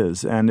 It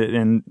is,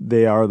 and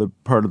they are the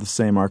part of the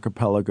same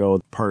archipelago,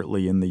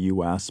 partly in the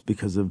U.S.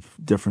 because of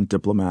different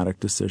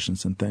diplomatic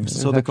decisions and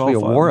things. There's actually a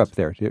war up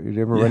there. Did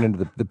you ever run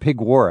into the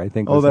Pig War, I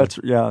think? That's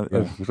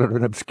sort of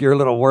an obscure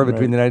little war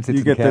between the United States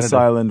and Canada. You get this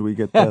island, we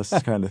get this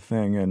kind of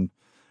thing. And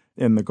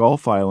in the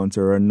Gulf Islands,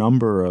 there are a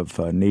number of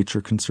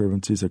nature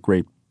conservancies, a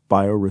great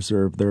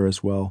bioreserve there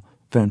as well.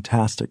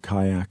 Fantastic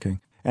kayaking.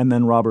 And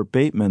then Robert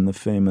Bateman, the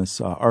famous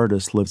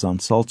artist, lives on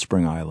Salt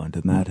Spring Island,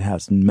 and that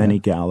has many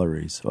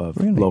galleries of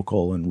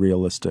local and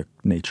realistic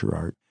nature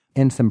art.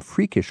 And some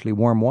freakishly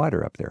warm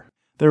water up there.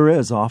 There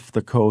is. Off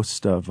the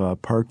coast of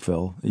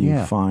Parkville,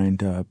 you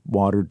find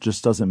water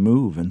just doesn't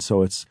move, and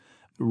so it's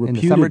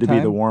reputed to be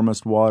the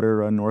warmest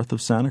water north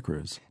of Santa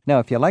Cruz. Now,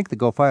 if you like the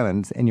Gulf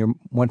Islands and you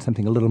want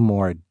something a little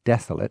more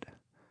desolate,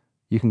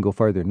 you can go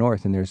farther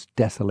north, and there's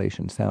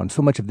Desolation Sound.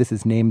 So much of this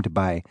is named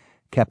by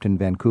Captain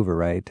Vancouver,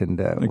 right? And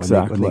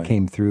exactly. when they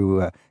came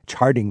through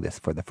charting this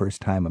for the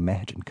first time,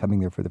 imagine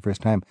coming there for the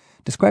first time.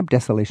 Describe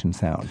Desolation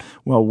Sound.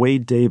 Well,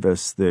 Wade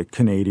Davis, the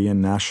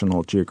Canadian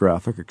National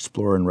Geographic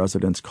Explorer in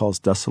residence, calls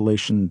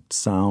Desolation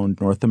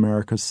Sound North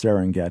America's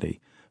Serengeti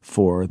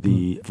for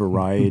the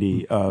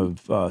variety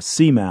of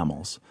sea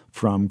mammals,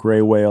 from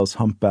gray whales,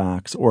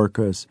 humpbacks,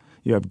 orcas.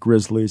 You have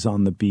grizzlies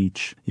on the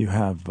beach. You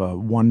have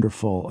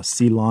wonderful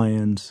sea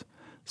lions,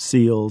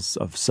 seals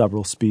of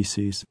several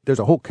species. There's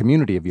a whole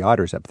community of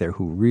yachters up there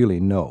who really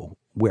know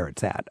where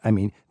it's at. I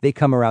mean, they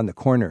come around the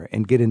corner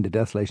and get into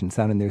Desolation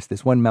Sound, and there's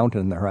this one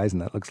mountain on the horizon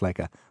that looks like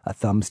a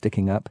thumb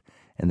sticking up,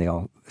 and they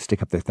all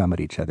stick up their thumb at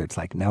each other. It's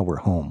like, now we're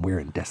home. We're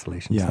in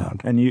Desolation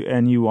Sound.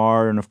 And you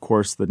are, and of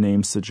course the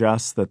name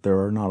suggests that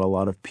there are not a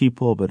lot of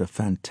people, but a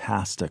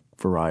fantastic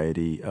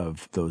variety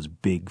of those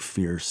big,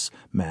 fierce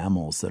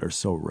mammals that are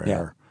so rare.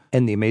 Yeah.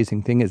 And the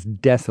amazing thing is,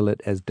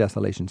 desolate as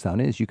Desolation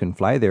Sound is, you can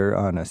fly there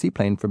on a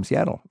seaplane from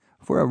Seattle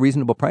for a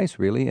reasonable price,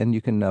 really, and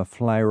you can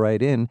fly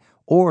right in,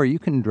 or you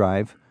can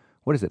drive,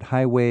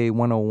 Highway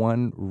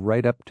 101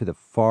 right up to the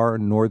far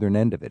northern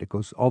end of it. It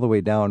goes all the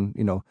way down,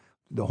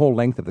 the whole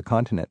length of the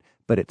continent,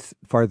 but its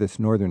farthest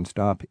northern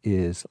stop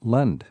is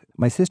Lund.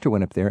 My sister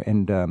went up there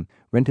and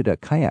rented a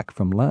kayak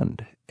from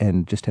Lund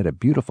and just had a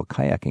beautiful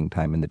kayaking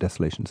time in the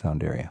Desolation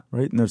Sound area.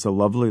 Right, and there's a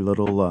lovely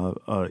little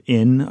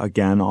inn.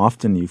 Again,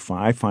 often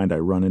I find I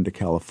run into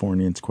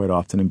Californians quite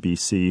often in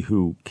BC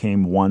who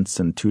came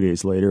once and 2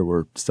 days later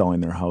were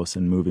selling their house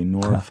and moving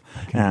north.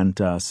 Okay. And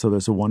so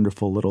there's a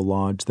wonderful little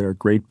lodge there,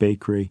 great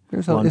bakery.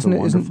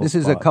 This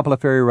is a couple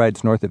of ferry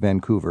rides north of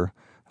Vancouver.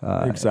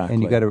 Exactly.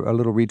 And you got a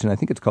little region, I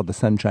think it's called the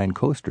Sunshine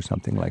Coast or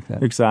something like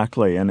that.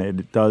 Exactly, and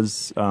it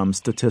does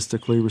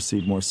statistically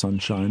receive more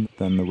sunshine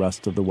than the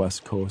rest of the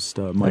West Coast.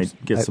 Might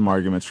get some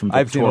arguments from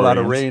Victorians. I've seen a lot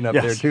of rain up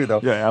there too, though.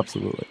 Yeah,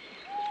 absolutely.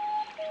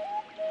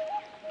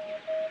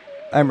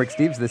 I'm Rick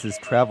Steves. This is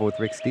Travel with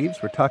Rick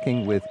Steves. We're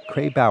talking with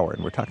Cray Bauer,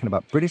 and we're talking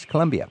about British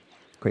Columbia.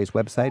 Cray's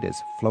website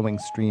is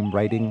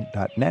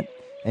flowingstreamwriting.net,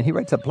 and he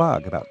writes a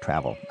blog about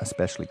travel,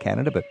 especially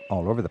Canada, but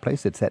all over the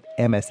place. It's at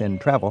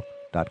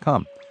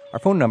msntravel.com. Our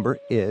phone number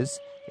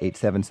is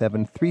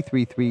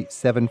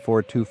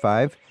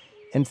 877-333-7425.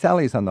 And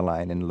Sally's on the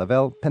line in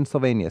Lavelle,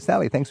 Pennsylvania.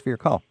 Sally, thanks for your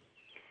call.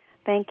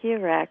 Thank you,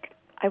 Rick.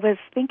 I was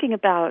thinking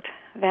about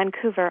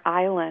Vancouver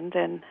Island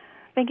and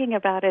thinking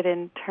about it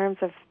in terms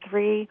of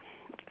 3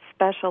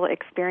 special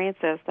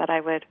experiences that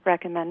I would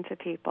recommend to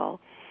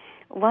people.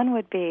 One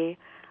would be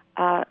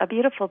a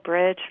beautiful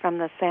bridge from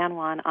the San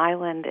Juan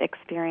Island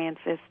experience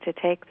is to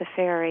take the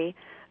ferry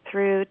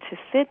through to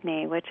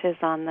Sydney, which is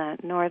on the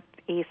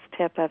northeast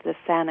tip of the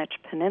Saanich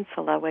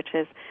Peninsula, which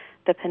is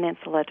the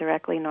peninsula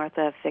directly north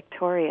of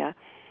Victoria.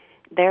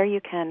 There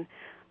you can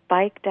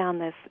bike down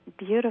this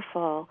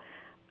beautiful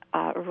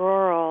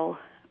rural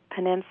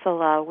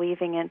peninsula,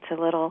 weaving into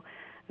little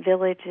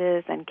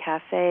villages and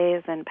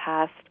cafes and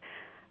past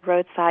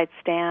roadside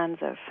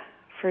stands of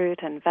fruit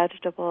and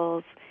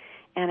vegetables.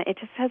 And it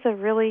just has a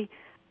really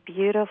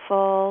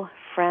beautiful,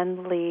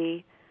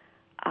 friendly,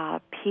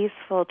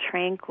 peaceful,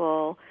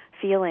 tranquil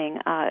feeling.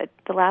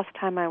 The last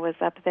time I was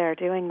up there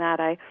doing that,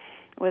 I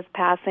was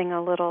passing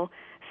a little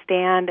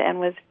stand and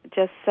was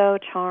just so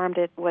charmed.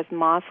 It was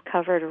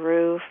moss-covered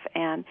roof,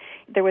 and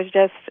there was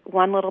just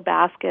one little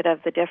basket of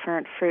the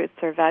different fruits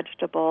or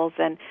vegetables,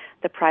 and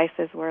the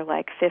prices were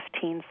like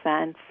 15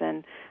 cents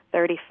and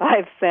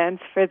 35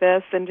 cents for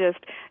this, and just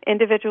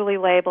individually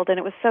labeled, and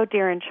it was so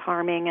dear and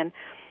charming, and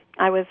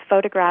I was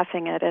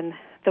photographing it, and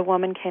the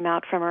woman came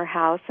out from her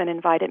house and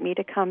invited me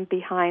to come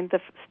behind the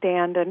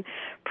stand and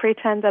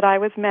pretend that I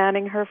was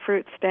manning her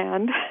fruit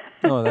stand.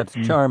 Oh, that's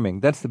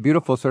charming. That's the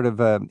beautiful sort of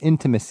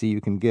intimacy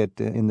you can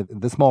get in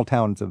the small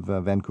towns of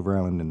Vancouver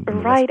Island. And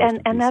right,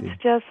 and that's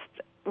just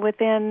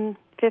within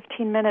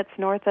 15 minutes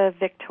north of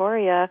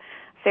Victoria,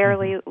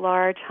 fairly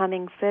large,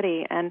 humming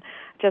city, and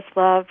just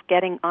love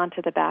getting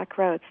onto the back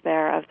roads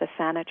there of the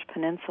Saanich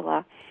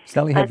Peninsula.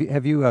 Sally,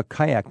 have you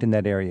kayaked in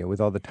that area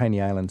with all the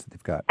tiny islands that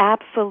they've got?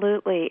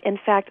 Absolutely. In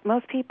fact,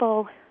 most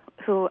people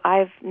who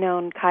I've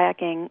known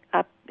kayaking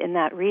up in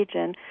that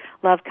region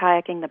love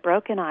kayaking the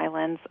Broken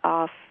Islands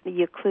off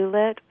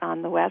Ucluelet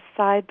on the west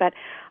side, but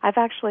I've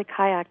actually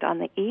kayaked on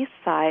the east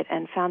side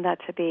and found that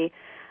to be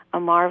a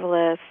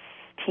marvelous,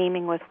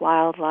 teeming with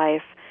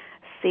wildlife,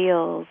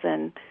 seals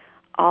and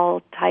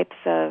all types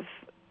of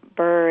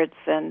birds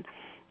and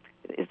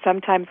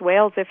sometimes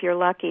whales if you're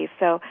lucky.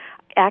 So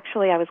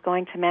actually I was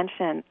going to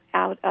mention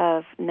out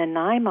of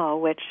Nanaimo,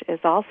 which is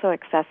also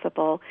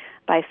accessible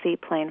by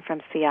seaplane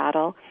from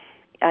Seattle,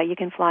 you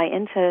can fly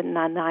into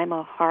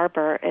Nanaimo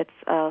Harbor. It's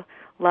a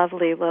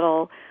lovely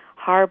little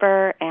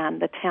harbor, and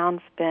the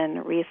town's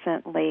been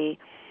recently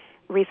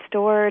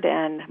restored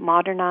and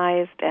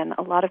modernized and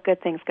a lot of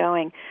good things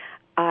going.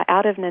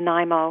 Out of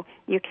Nanaimo,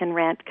 you can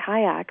rent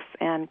kayaks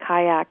and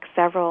kayak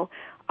several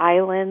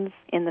islands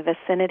in the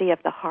vicinity of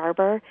the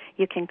harbor.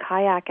 You can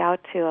kayak out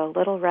to a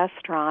little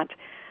restaurant.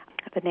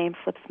 The name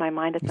slips my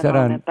mind at the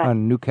moment. Is that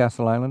on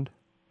Newcastle Island?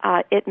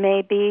 It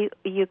may be.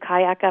 You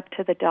kayak up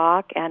to the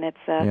dock, and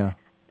it's a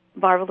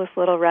marvelous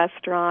little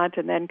restaurant,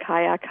 and then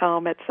kayak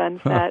home at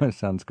sunset.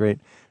 Sounds great.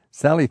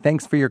 Sally,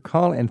 thanks for your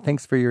call, and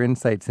thanks for your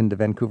insights into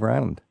Vancouver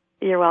Island.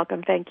 You're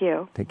welcome. Thank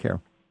you. Take care.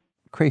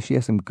 Cray, she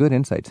has some good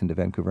insights into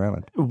Vancouver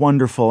Island.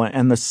 Wonderful.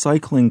 And the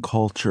cycling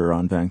culture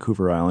on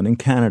Vancouver Island, in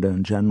Canada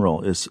in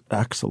general, is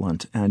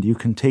excellent. And you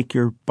can take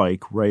your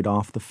bike right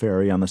off the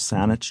ferry on the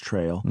Saanich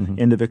Trail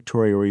into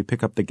Victoria, where you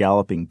pick up the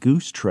Galloping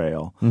Goose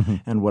Trail.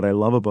 And what I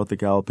love about the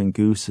Galloping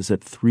Goose is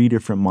at 3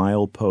 different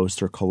mile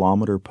posts or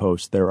kilometer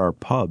posts, there are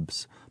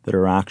pubs that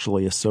are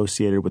actually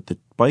associated with the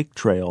bike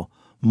trail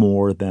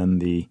more than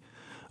the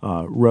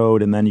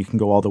road. And then you can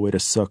go all the way to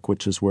Sook,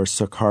 which is where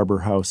Sook Harbor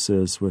House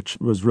is, which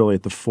was really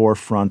at the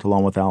forefront,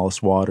 along with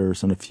Alice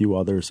Waters and a few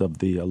others, of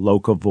the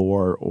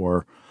locavore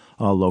or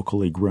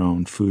locally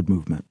grown food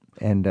movement.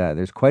 And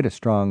there's quite a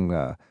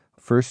strong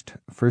First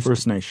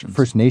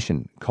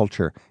Nation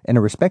culture and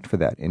a respect for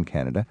that in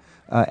Canada.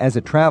 As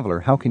a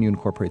traveler, how can you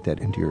incorporate that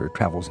into your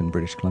travels in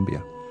British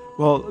Columbia?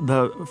 Well,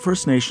 the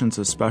First Nations,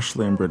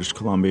 especially in British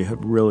Columbia,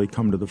 have really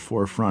come to the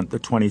forefront. The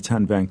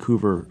 2010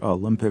 Vancouver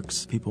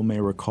Olympics, people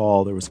may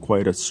recall, there was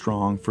quite a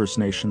strong First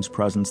Nations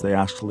presence. They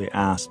actually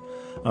asked,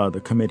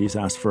 the committees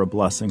asked for a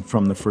blessing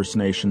from the First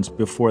Nations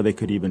before they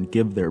could even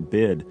give their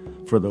bid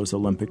for those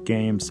Olympic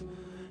Games.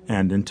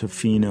 And in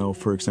Tofino,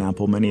 for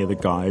example, many of the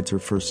guides are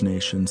First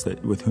Nations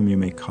with whom you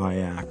may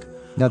kayak.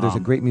 Now, there's a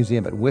great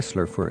museum at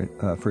Whistler for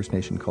First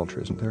Nation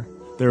culture, isn't there?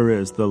 There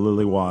is. The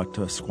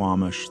Lillywat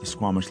Squamish, the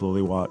Squamish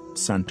Lillywat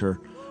Center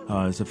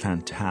is a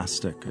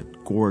fantastic,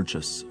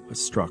 gorgeous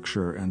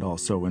structure and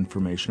also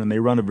information. And they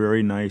run a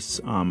very nice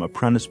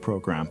apprentice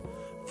program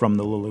from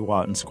the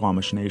Lillywat and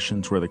Squamish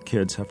Nations, where the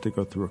kids have to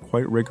go through a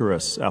quite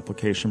rigorous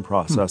application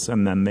process,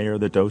 and then they are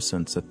the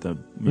docents at the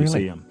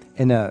museum. Really?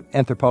 In an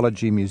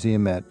anthropology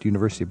museum at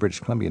University of British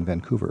Columbia in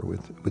Vancouver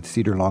with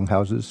cedar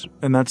longhouses.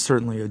 And that's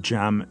certainly a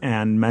gem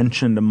and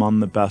mentioned among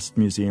the best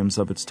museums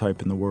of its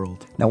type in the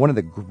world. Now, one of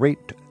the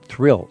great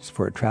thrills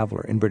for a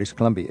traveler in British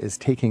Columbia is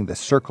taking the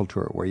Circle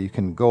Tour, where you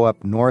can go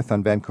up north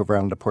on Vancouver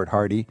Island to Port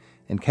Hardy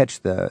and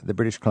catch the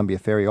British Columbia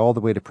ferry all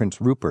the way to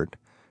Prince Rupert.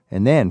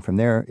 And then from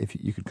there, if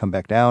you could come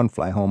back down,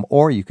 fly home,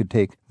 or you could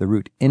take the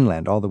route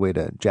inland all the way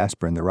to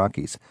Jasper in the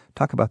Rockies.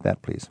 Talk about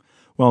that, please.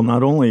 Well,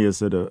 not only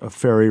is it a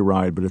ferry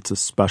ride, but it's a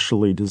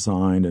specially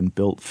designed and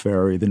built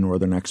ferry, the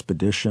Northern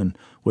Expedition,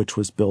 which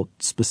was built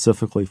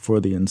specifically for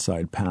the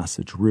Inside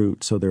Passage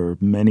route. So there are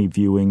many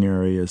viewing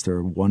areas, there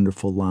are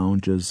wonderful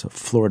lounges,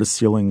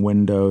 floor-to-ceiling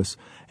windows,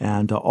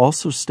 and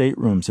also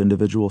staterooms,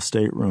 individual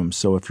staterooms.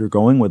 So if you're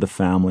going with a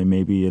family,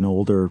 maybe an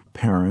older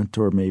parent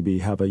or maybe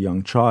have a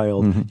young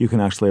child, you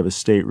can actually have a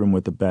stateroom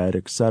with a bed,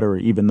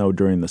 etc., even though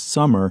during the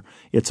summer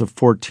it's a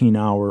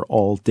 14-hour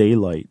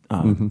all-daylight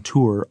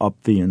tour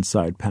up the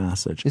Inside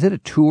Passage. Is it a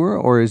tour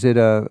or is it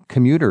a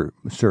commuter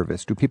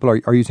service? Do people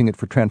are using it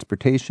for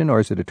transportation, or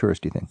is it a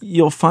touristy thing?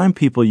 You'll find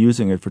people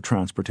using it for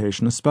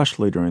transportation,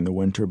 especially during the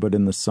winter, but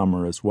in the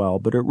summer as well.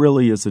 But it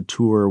really is a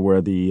tour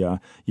where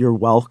you're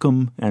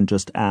welcome and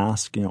just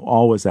ask,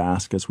 always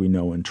ask, as we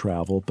know in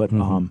travel, but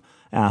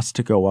ask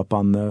to go up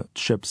on the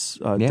ship's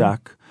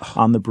deck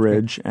on the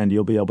bridge, and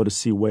you'll be able to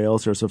see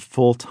whales. There's a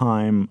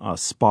full-time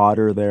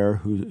spotter there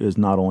who is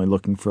not only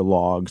looking for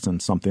logs and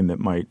something that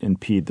might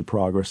impede the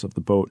progress of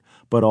the boat,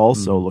 but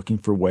also looking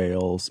for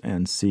whales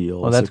and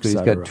seals. Well, that's good.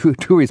 He's got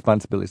two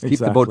responsibilities. Keep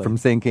the boat from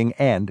sinking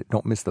and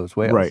don't miss those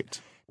whales. Right.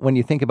 When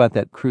you think about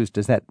that cruise,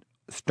 does that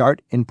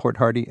start in Port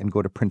Hardy and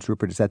go to Prince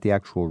Rupert? Is that the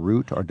actual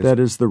route? That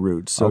is the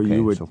route. So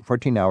so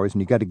 14 hours,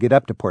 and you got to get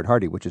up to Port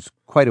Hardy, which is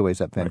quite a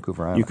ways up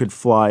Vancouver Island. You could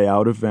fly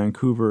out of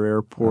Vancouver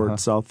Airport,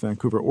 South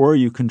Vancouver, or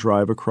you can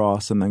drive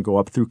across and then go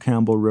up through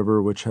Campbell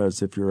River, which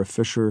has, if you're a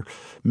fisher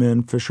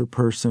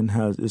person,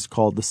 is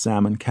called the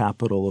salmon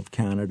capital of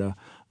Canada,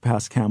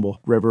 past Campbell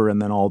River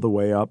and then all the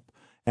way up.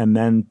 And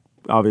then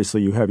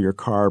obviously you have your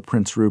car.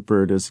 Prince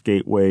Rupert is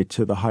gateway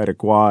to the Haida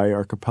Gwaii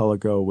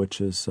archipelago, which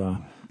is...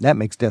 that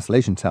makes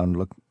Desolation Sound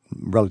look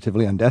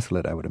relatively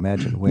undesolate, I would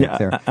imagine, way up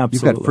there. Absolutely.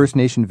 You've got First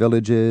Nation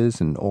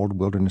villages and old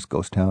wilderness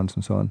ghost towns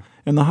and so on.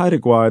 In the Haida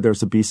Gwaii,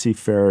 there's a BC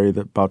ferry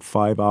that about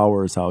 5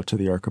 hours out to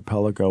the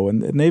archipelago,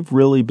 and they've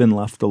really been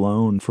left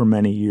alone for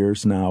many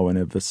years now and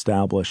have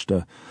established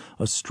a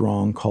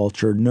strong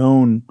culture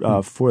known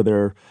for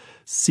their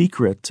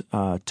secret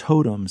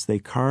totems. They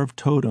carve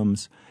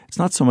totems. It's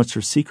not so much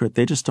their secret.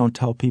 They just don't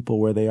tell people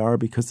where they are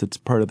because it's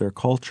part of their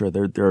culture.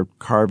 They're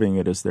carving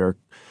it as their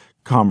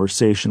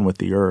conversation with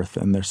the earth,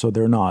 and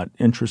they're not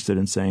interested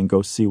in saying,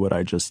 go see what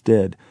I just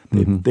did.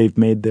 They've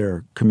made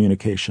their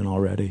communication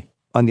already.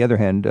 On the other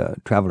hand,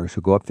 travelers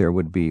who go up there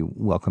would be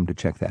welcome to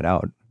check that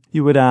out.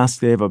 You would ask.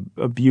 They have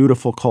a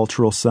beautiful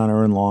cultural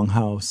center in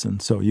Longhouse,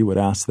 and so you would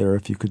ask there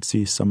if you could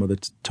see some of the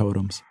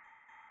totems.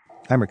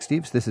 I'm Rick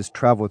Steves. This is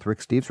Travel with Rick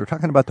Steves. We're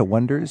talking about the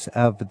wonders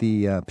of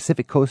the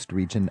Pacific Coast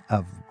region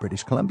of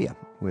British Columbia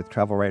with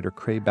travel writer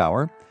Cray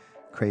Bauer.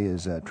 Cray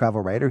is a travel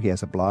writer. He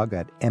has a blog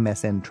at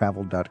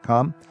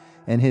msntravel.com,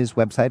 and his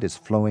website is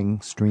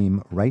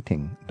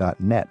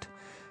flowingstreamwriting.net.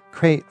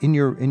 Cray, in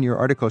your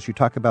articles, you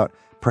talk about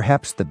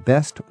perhaps the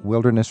best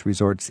wilderness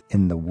resorts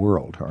in the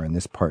world are in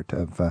this part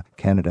of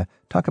Canada.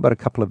 Talk about a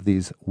couple of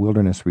these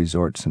wilderness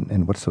resorts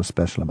and what's so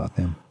special about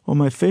them. Well,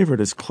 my favorite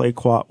is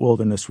Clayoquot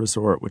Wilderness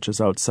Resort, which is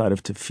outside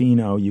of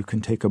Tofino. You can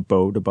take a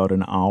boat about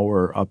an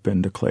hour up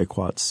into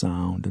Clayoquot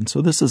Sound. And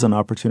so this is an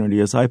opportunity.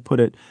 As I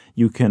put it,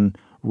 you can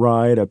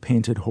ride a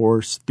painted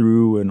horse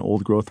through an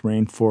old-growth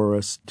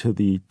rainforest to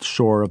the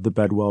shore of the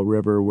Bedwell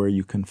River where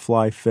you can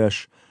fly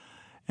fish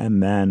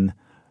and then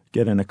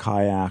get in a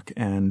kayak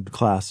and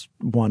class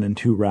 1 and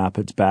 2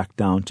 rapids back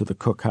down to the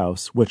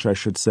cookhouse, which I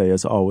should say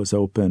is always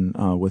open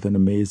with an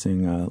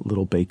amazing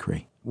little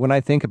bakery. When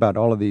I think about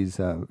all of these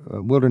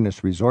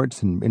wilderness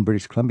resorts in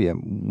British Columbia,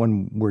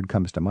 one word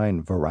comes to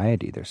mind: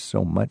 variety. There's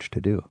so much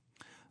to do.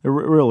 It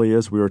really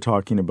is. We were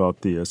talking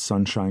about the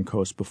Sunshine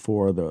Coast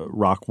before, the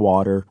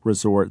Rockwater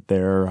Resort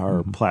there,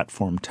 our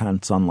platform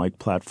tents, unlike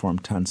platform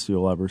tents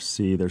you'll ever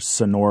see. There's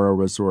Sonora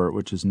Resort,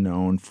 which is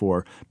known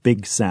for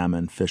big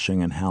salmon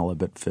fishing and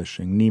halibut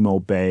fishing. Nemo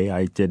Bay,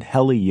 I did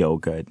heli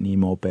yoga at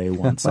Nemo Bay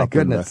once up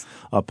in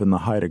the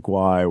Haida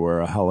Gwaii, where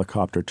a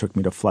helicopter took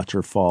me to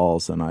Fletcher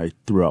Falls, and I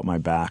threw out my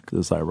back,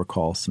 as I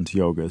recall, since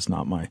yoga is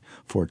not my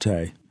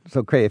forte.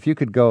 So, Cray, if you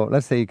could go,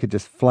 let's say you could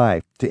just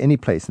fly to any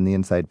place in the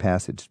Inside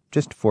Passage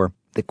just for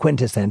the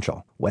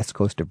quintessential West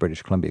Coast of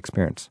British Columbia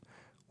experience,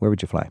 where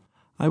would you fly?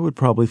 I would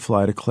probably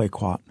fly to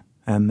Clayoquot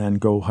and then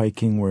go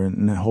hiking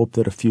and hope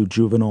that a few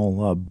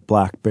juvenile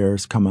black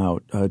bears come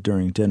out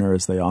during dinner,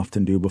 as they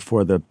often do,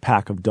 before the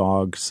pack of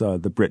dogs,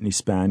 the Brittany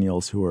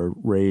Spaniels, who are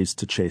raised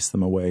to chase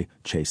them away.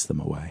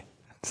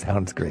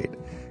 Sounds great.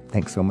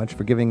 Thanks so much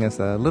for giving us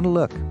a little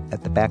look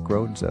at the back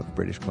roads of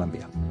British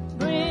Columbia.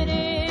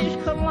 British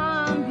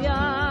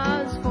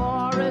Columbia's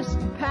forest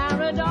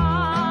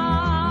paradise.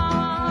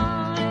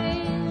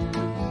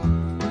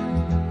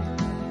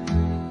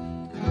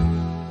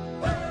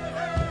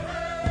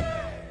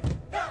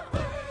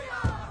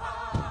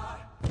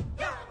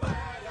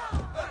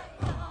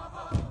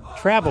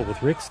 Travel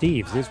with Rick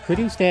Steves is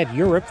produced at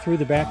Europe Through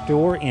the Back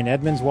Door in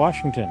Edmonds,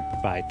 Washington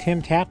by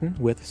Tim Tatton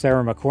with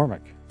Sarah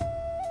McCormick.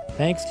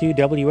 Thanks to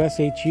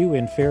WSHU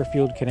in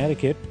Fairfield,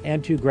 Connecticut,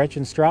 and to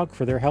Gretchen Strauch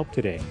for their help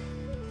today.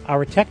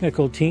 Our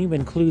technical team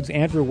includes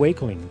Andrew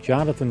Wakeling,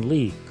 Jonathan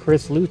Lee,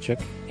 Chris Luchik,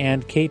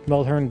 and Kate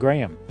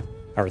Mulhern-Graham.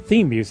 Our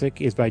theme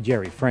music is by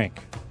Jerry Frank.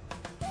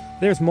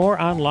 There's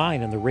more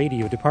online in the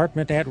radio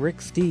department at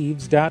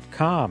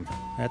ricksteves.com.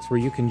 That's where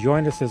you can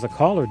join us as a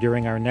caller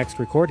during our next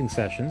recording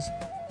sessions,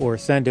 or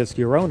send us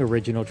your own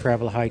original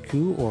travel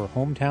haiku or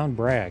hometown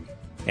brag.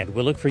 And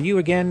we'll look for you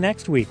again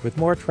next week with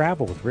more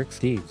Travel with Rick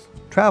Steves.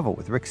 Travel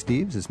with Rick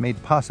Steves is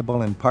made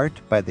possible in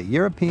part by the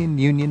European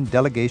Union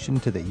delegation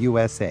to the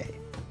USA.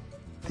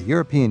 The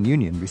European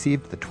Union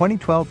received the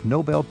 2012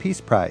 Nobel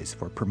Peace Prize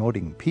for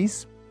promoting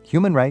peace,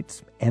 human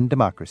rights, and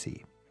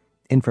democracy.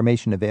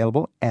 Information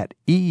available at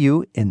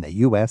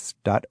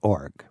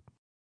euintheus.org.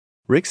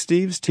 Rick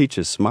Steves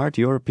teaches smart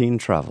European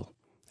travel.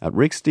 At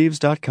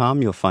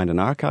ricksteves.com, you'll find an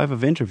archive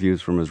of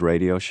interviews from his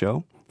radio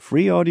show,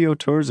 free audio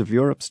tours of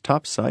Europe's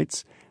top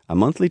sites, a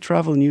monthly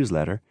travel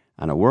newsletter,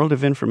 and a world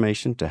of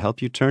information to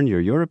help you turn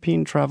your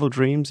European travel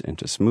dreams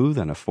into smooth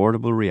and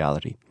affordable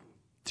reality.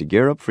 To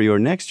gear up for your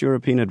next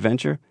European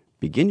adventure,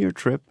 begin your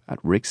trip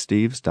at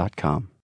ricksteves.com.